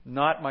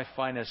 Not my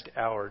finest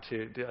hour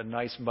to do a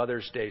nice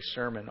Mother's Day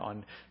sermon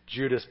on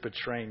Judas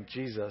betraying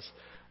Jesus.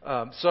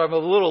 So I'm a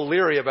little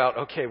leery about,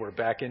 okay, we're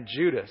back in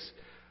Judas.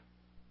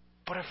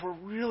 But if we're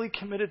really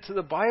committed to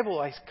the Bible,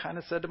 I kind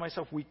of said to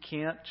myself, we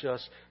can't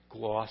just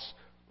gloss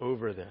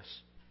over this.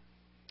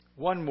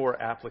 One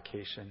more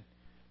application.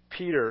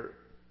 Peter,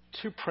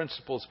 two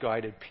principles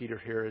guided Peter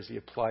here as he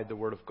applied the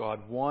Word of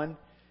God. One,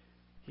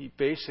 he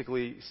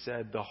basically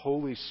said the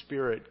Holy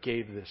Spirit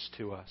gave this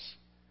to us.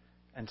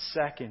 And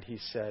second, he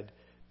said,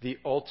 the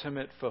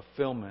ultimate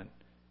fulfillment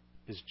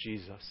is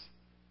Jesus.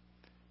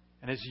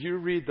 And as you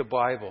read the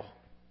Bible,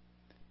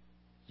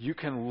 you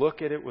can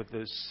look at it with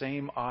those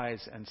same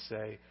eyes and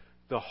say,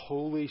 the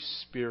Holy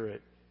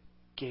Spirit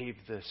gave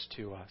this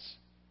to us.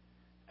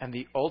 And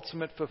the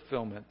ultimate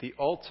fulfillment, the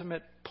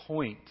ultimate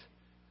point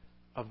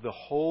of the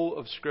whole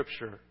of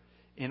Scripture,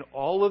 in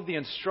all of the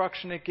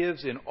instruction it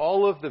gives, in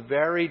all of the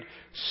varied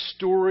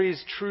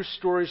stories, true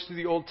stories through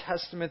the Old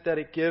Testament that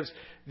it gives,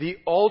 the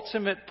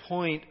ultimate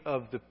point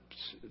of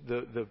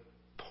the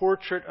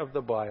portrait of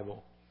the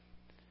Bible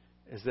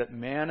is that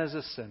man is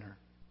a sinner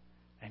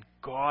and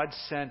God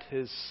sent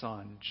His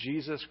Son,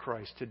 Jesus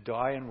Christ, to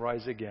die and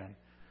rise again.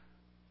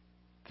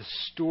 The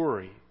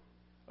story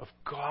of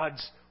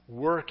God's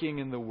working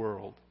in the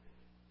world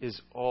is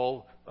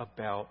all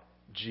about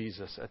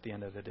Jesus at the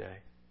end of the day.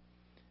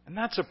 And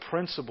that's a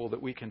principle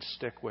that we can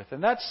stick with.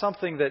 And that's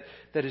something that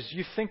as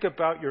you think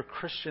about your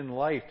Christian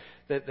life,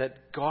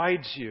 that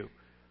guides you.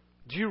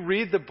 Do you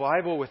read the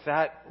Bible with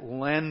that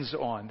lens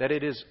on, that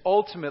it is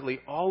ultimately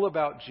all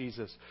about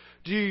Jesus?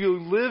 Do you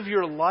live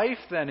your life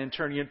then in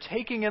turn? You're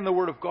taking in the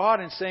Word of God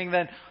and saying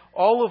then,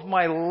 all of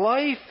my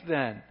life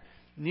then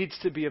needs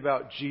to be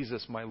about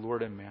Jesus, my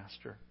Lord and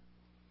Master.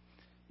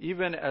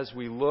 Even as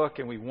we look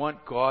and we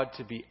want God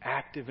to be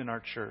active in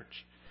our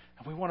church,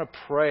 and we want to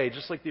pray,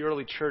 just like the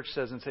early church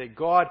says, and say,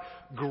 God,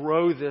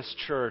 grow this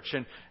church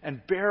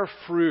and bear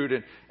fruit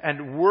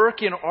and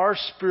work in our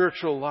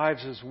spiritual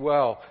lives as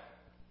well.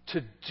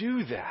 To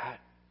do that,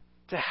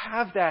 to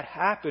have that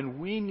happen,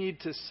 we need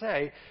to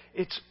say,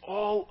 it's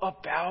all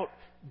about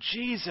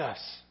Jesus.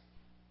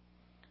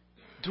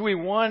 Do we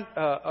want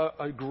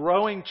a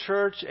growing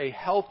church, a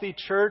healthy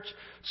church,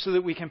 so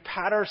that we can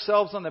pat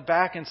ourselves on the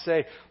back and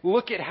say,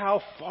 look at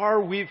how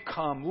far we've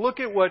come. Look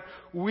at what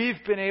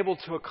we've been able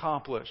to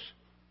accomplish.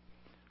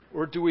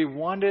 Or do we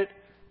want it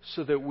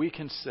so that we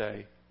can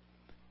say,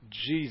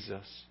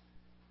 Jesus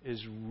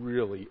is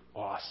really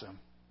awesome.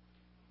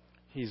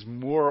 He's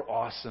more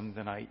awesome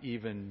than I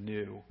even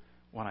knew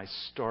when I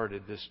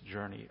started this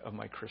journey of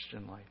my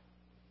Christian life.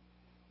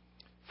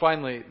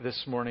 Finally,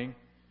 this morning,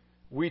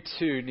 we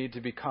too need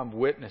to become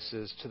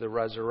witnesses to the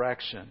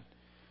resurrection.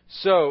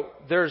 So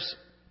there's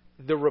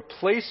the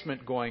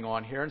replacement going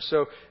on here. And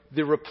so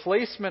the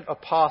replacement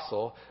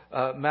apostle,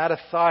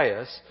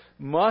 Mattathias,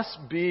 must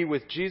be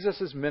with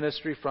Jesus'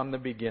 ministry from the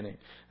beginning.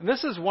 And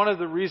this is one of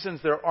the reasons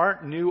there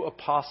aren't new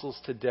apostles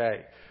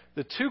today.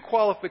 The two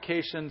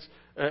qualifications,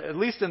 at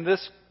least in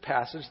this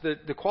passage,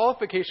 the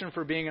qualification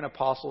for being an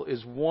apostle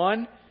is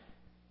one,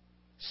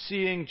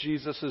 seeing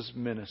Jesus'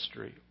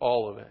 ministry,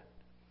 all of it.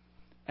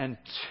 And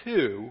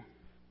two,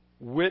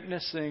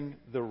 witnessing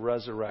the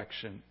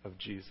resurrection of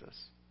Jesus.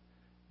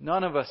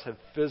 None of us have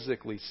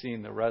physically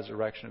seen the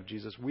resurrection of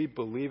Jesus. We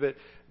believe it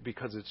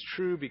because it's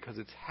true, because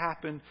it's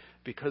happened,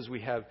 because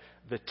we have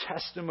the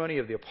testimony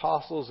of the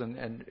apostles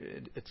and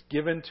it's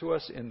given to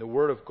us in the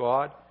Word of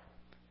God.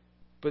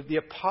 But the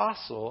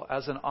apostle,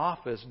 as an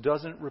office,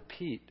 doesn't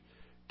repeat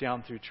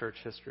down through church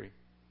history.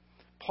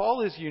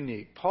 Paul is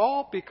unique.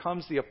 Paul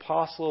becomes the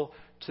apostle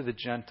to the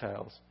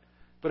Gentiles.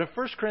 But in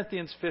 1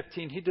 Corinthians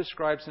 15, he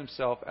describes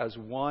himself as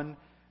one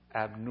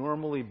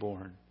abnormally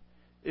born.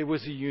 It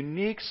was a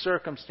unique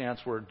circumstance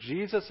where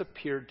Jesus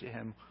appeared to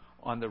him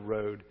on the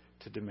road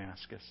to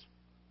Damascus.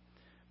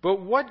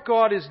 But what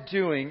God is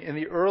doing in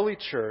the early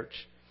church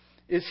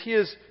is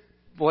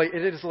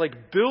it is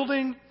like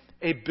building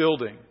a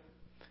building.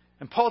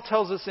 And Paul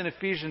tells us in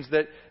Ephesians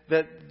that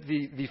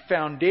the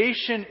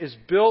foundation is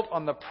built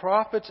on the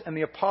prophets and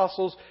the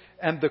apostles,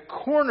 and the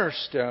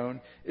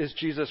cornerstone is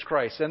Jesus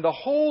Christ. And the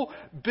whole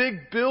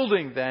big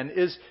building then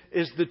is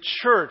the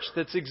church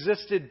that's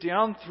existed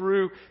down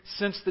through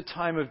since the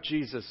time of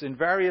Jesus in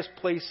various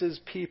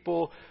places,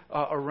 people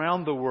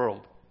around the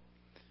world.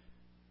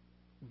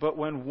 But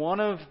when one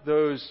of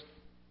those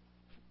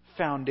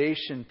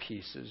foundation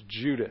pieces,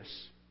 Judas,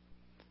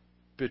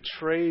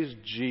 betrays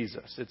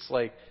Jesus, it's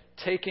like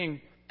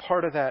taking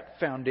part of that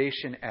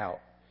foundation out.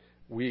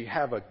 We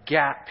have a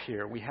gap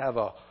here. We have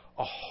a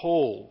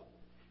hole.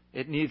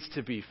 It needs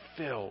to be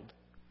filled.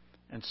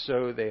 And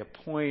so they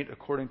appoint,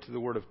 according to the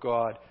Word of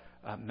God,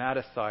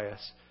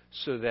 Mattathias,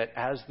 so that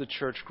as the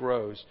church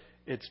grows,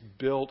 it's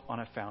built on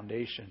a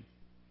foundation.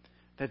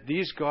 That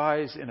these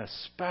guys, in a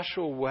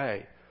special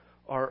way,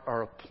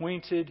 are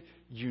appointed,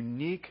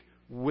 unique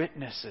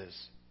witnesses.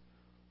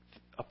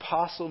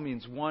 Apostle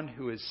means one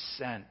who is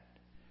sent.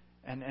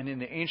 And in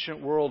the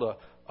ancient world, an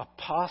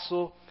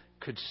apostle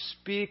could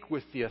speak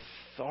with the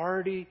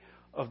authority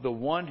of the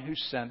one who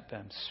sent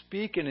them.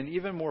 Speak in an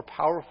even more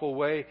powerful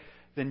way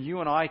than you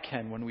and I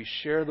can when we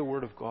share the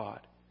Word of God.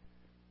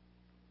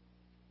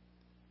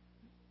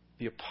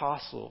 The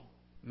apostle,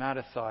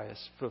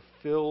 Mattathias,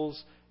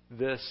 fulfills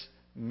this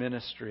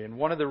ministry. And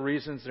one of the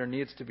reasons there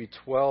needs to be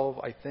 12,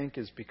 I think,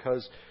 is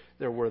because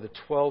there were the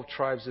 12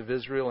 tribes of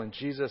Israel, and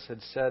Jesus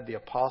had said the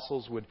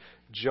apostles would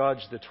judge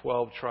the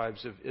 12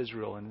 tribes of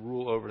Israel and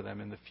rule over them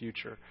in the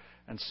future.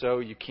 And so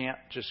you can't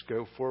just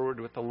go forward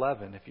with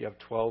 11 if you have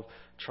 12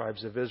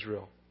 tribes of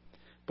Israel.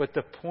 But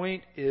the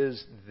point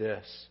is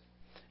this,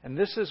 and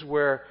this is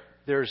where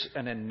there's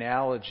an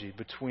analogy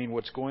between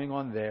what's going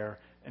on there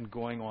and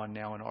going on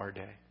now in our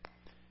day.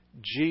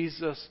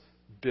 Jesus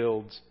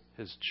builds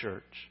His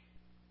church.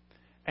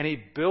 And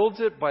He builds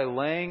it by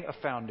laying a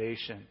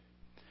foundation.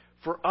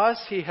 For us,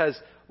 He has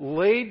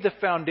laid the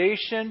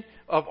foundation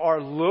of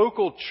our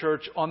local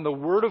church on the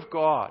Word of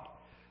God,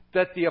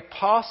 that the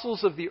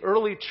apostles of the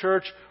early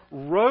church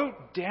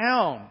wrote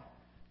down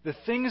the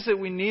things that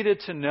we needed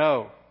to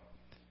know.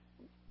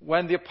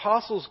 When the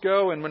apostles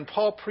go and when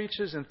Paul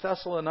preaches in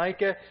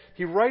Thessalonica,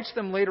 he writes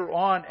them later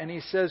on and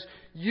he says,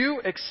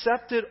 "You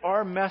accepted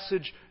our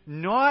message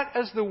not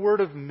as the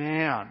word of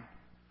man,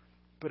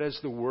 but as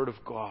the word of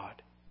God."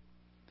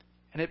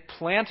 And it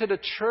planted a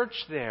church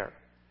there.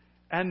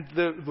 And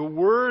the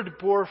word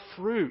bore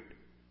fruit.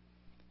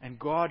 And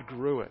God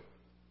grew it.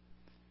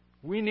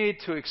 We need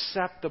to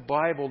accept the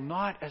Bible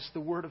not as the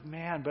word of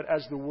man, but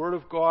as the word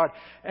of God.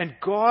 And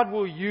God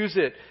will use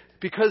it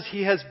because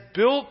He has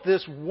built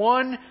this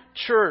one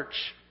church.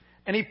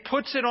 And He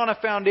puts it on a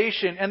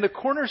foundation. And the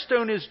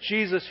cornerstone is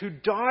Jesus, who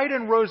died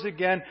and rose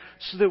again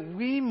so that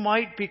we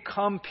might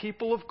become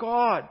people of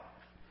God.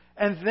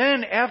 And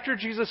then after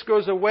Jesus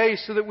goes away,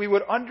 so that we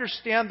would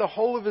understand the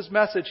whole of His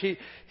message,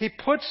 He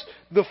puts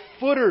the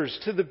footers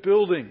to the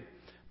building.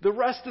 The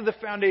rest of the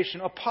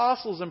foundation,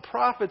 apostles and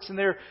prophets, and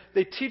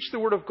they teach the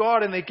Word of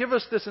God, and they give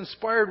us this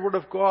inspired Word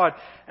of God.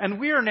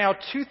 And we are now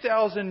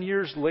 2,000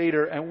 years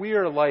later, and we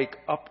are like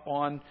up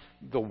on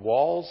the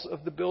walls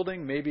of the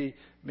building.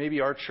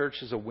 Maybe our church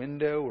is a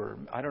window, or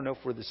I don't know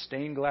if we're the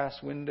stained glass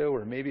window,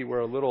 or maybe we're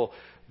a little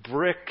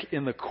brick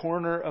in the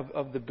corner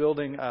of the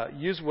building.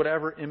 Use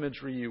whatever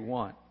imagery you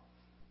want.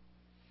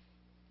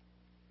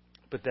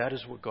 But that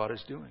is what God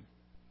is doing.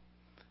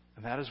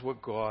 And that is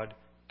what God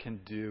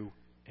can do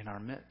in our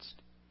midst.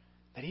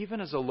 That even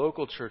as a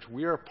local church,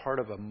 we are part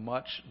of a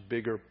much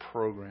bigger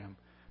program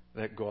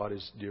that God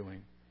is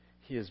doing.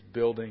 He is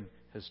building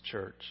His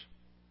church.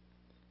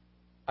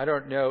 I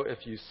don't know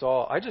if you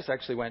saw, I just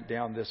actually went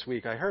down this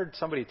week. I heard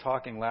somebody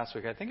talking last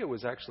week, I think it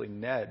was actually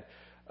Ned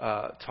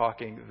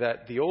talking,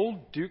 that the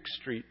old Duke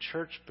Street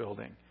church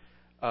building,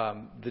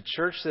 the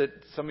church that,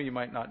 some of you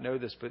might not know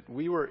this, but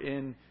we were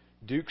in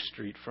Duke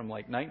Street from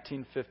like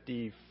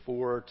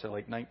 1954 to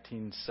like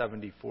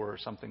 1974 or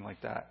something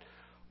like that.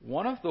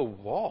 One of the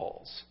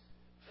walls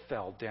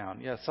fell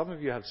down. Yeah, some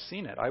of you have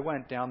seen it. I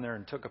went down there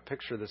and took a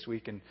picture this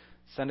week and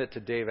sent it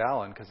to Dave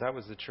Allen because that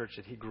was the church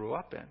that he grew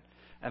up in.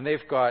 And they've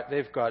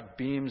got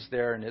beams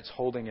there and it's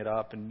holding it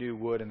up and new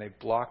wood, and they've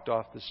blocked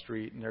off the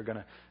street, and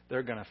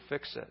they're gonna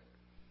fix it.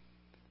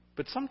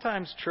 But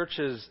sometimes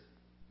churches,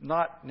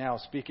 not now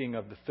speaking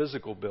of the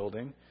physical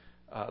building,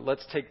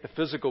 let's take the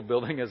physical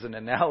building as an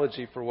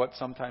analogy for what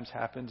sometimes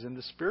happens in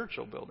the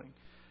spiritual building.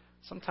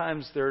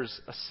 Sometimes there's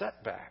a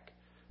setback.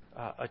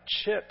 A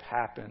chip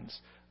happens.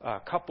 A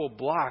couple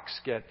blocks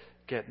get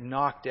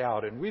knocked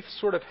out. And we've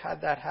sort of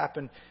had that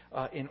happen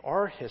in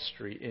our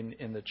history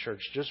in the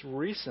church just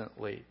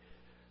recently.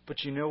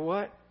 But you know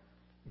what?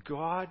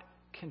 God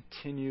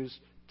continues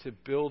to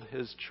build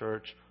His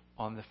church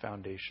on the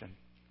foundation.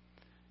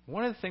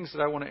 One of the things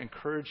that I want to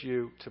encourage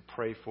you to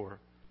pray for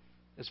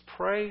is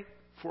pray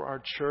for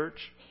our church.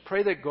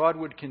 Pray that God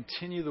would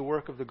continue the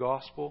work of the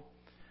gospel.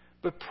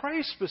 But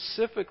pray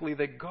specifically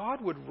that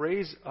God would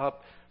raise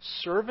up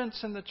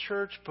servants in the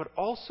church, but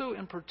also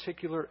in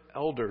particular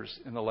elders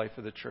in the life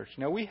of the church.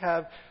 Now we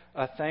have,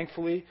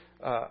 thankfully,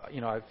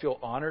 I feel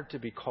honored to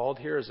be called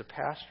here as a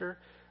pastor.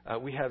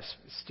 We have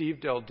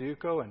Steve Del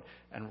Duco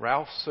and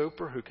Ralph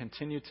Soper, who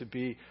continue to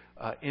be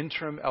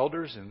interim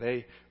elders, and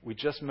we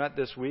just met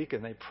this week,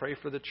 and they pray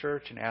for the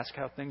church and ask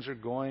how things are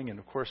going. And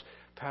of course,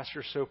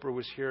 Pastor Soper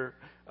was here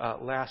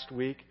last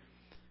week.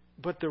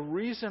 But the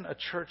reason a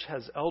church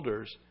has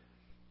elders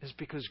is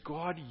because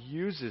God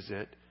uses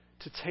it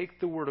to take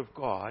the Word of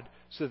God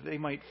so that they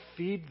might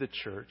feed the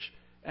church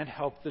and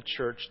help the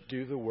church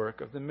do the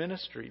work of the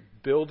ministry,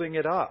 building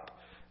it up,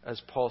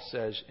 as Paul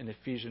says in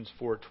Ephesians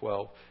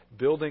 4:12,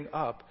 building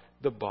up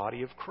the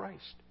body of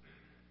Christ.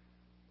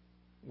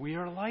 We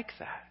are like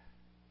that.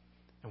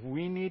 And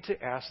we need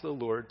to ask the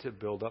Lord to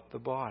build up the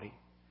body.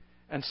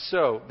 And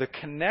so, the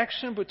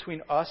connection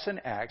between us and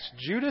Acts,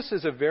 Judas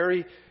is a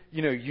very,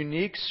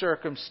 unique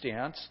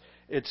circumstance.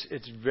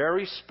 It's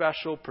very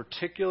special,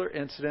 particular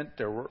incident.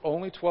 There were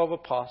only 12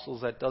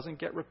 apostles. That doesn't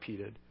get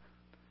repeated.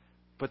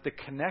 But the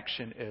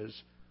connection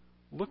is,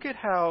 look at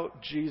how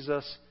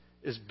Jesus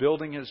is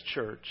building his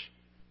church,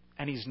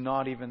 and he's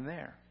not even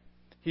there.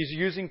 He's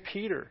using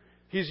Peter.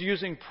 He's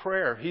using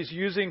prayer. He's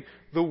using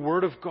the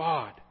Word of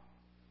God.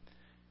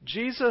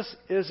 Jesus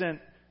isn't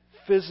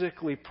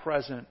physically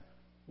present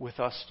with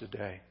us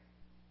today,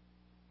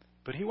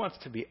 but he wants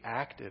to be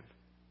active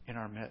in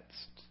our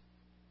midst.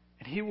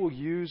 And he will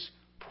use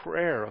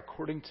prayer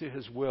according to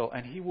his will,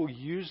 and he will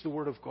use the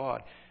Word of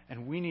God,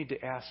 and we need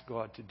to ask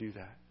God to do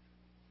that.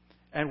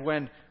 And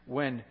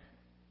when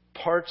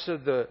parts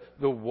of the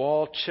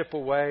wall chip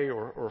away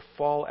or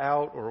fall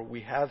out, or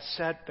we have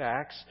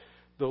setbacks,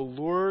 the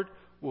Lord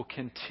will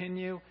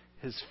continue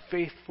his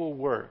faithful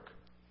work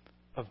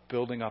of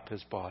building up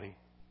his body.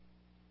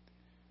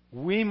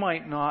 We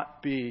might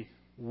not be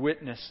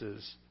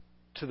witnesses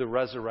to the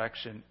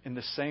resurrection in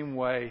the same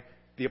way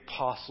the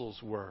apostles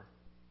were.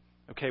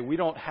 Okay, we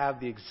don't have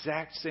the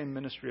exact same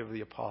ministry of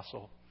the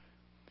apostle,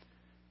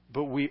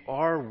 but we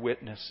are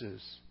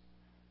witnesses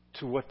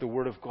to what the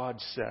Word of God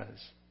says.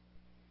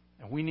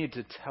 And we need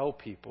to tell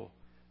people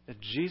that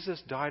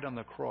Jesus died on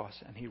the cross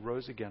and he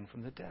rose again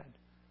from the dead.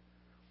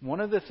 One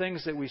of the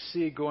things that we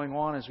see going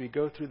on as we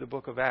go through the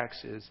book of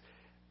Acts is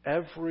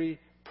every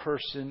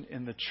person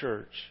in the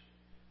church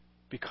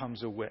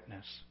becomes a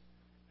witness.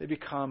 They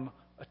become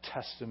a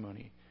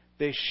testimony.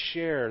 They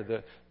share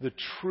the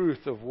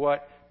truth of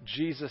what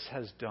Jesus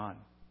has done.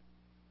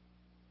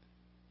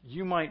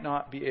 You might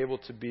not be able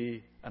to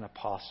be an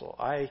apostle.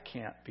 I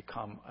can't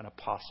become an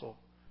apostle.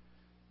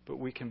 But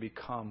we can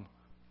become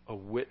a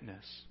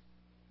witness.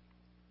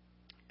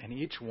 And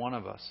each one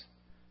of us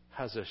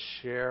has a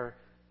share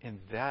in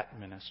that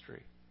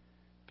ministry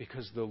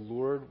because the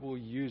Lord will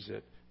use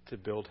it to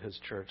build his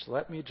church.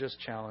 Let me just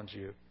challenge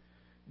you.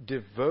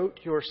 Devote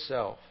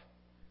yourself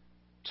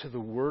to the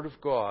Word of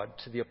God,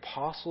 to the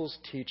apostles'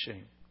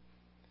 teaching,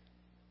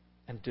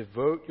 and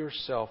devote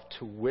yourself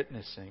to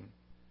witnessing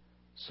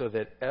so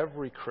that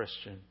every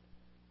Christian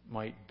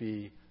might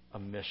be a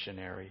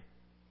missionary.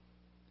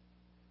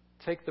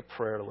 Take the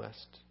prayer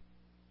list.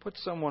 Put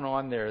someone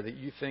on there that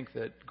you think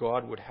that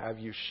God would have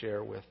you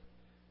share with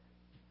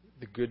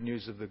the good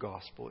news of the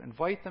gospel.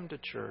 Invite them to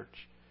church.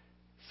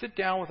 Sit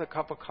down with a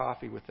cup of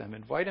coffee with them.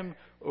 Invite them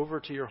over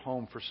to your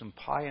home for some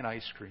pie and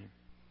ice cream.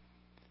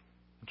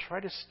 And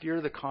try to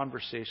steer the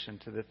conversation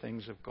to the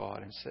things of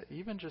God. And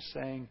even just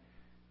saying,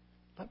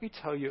 let me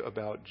tell you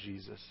about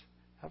Jesus.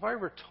 Have I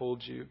ever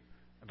told you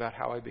about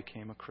how I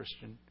became a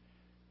Christian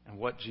and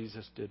what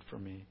Jesus did for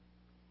me?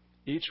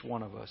 Each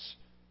one of us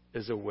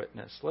is a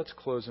witness. Let's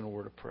close in a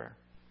word of prayer.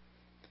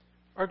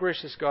 Our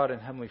gracious God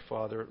and Heavenly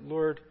Father,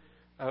 Lord,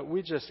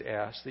 we just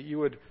ask that you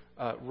would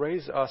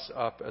raise us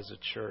up as a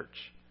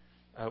church.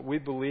 We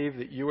believe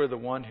that you are the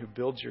one who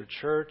builds your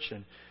church,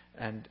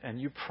 and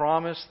you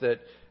promise that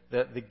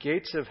the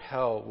gates of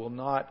hell will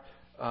not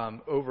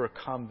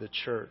overcome the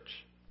church.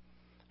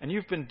 And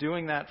you've been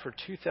doing that for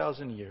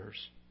 2,000 years.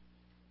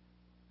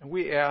 And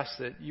we ask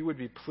that you would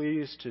be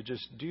pleased to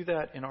just do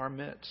that in our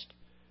midst.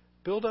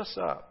 Build us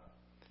up.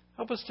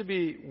 Help us to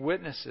be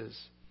witnesses.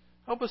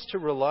 Help us to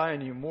rely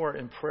on you more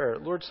in prayer.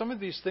 Lord, some of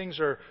these things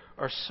are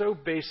so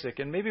basic,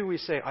 and maybe we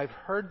say, I've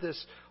heard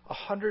this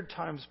 100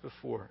 times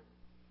before.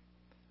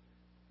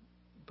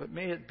 But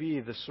may it be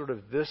the sort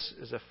of this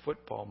is a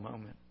football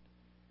moment.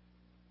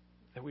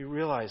 That we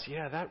realize,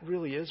 that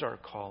really is our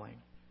calling.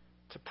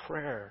 To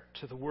prayer,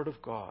 to the Word of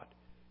God,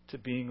 to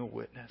being a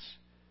witness.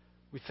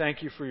 We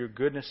thank you for your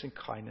goodness and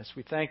kindness.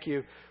 We thank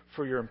you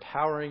for your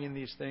empowering in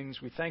these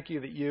things. We thank you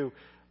that you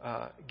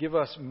give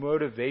us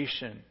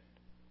motivation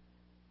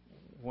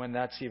when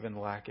that's even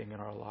lacking in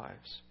our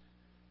lives.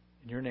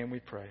 In your name we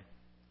pray.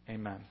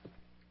 Amen.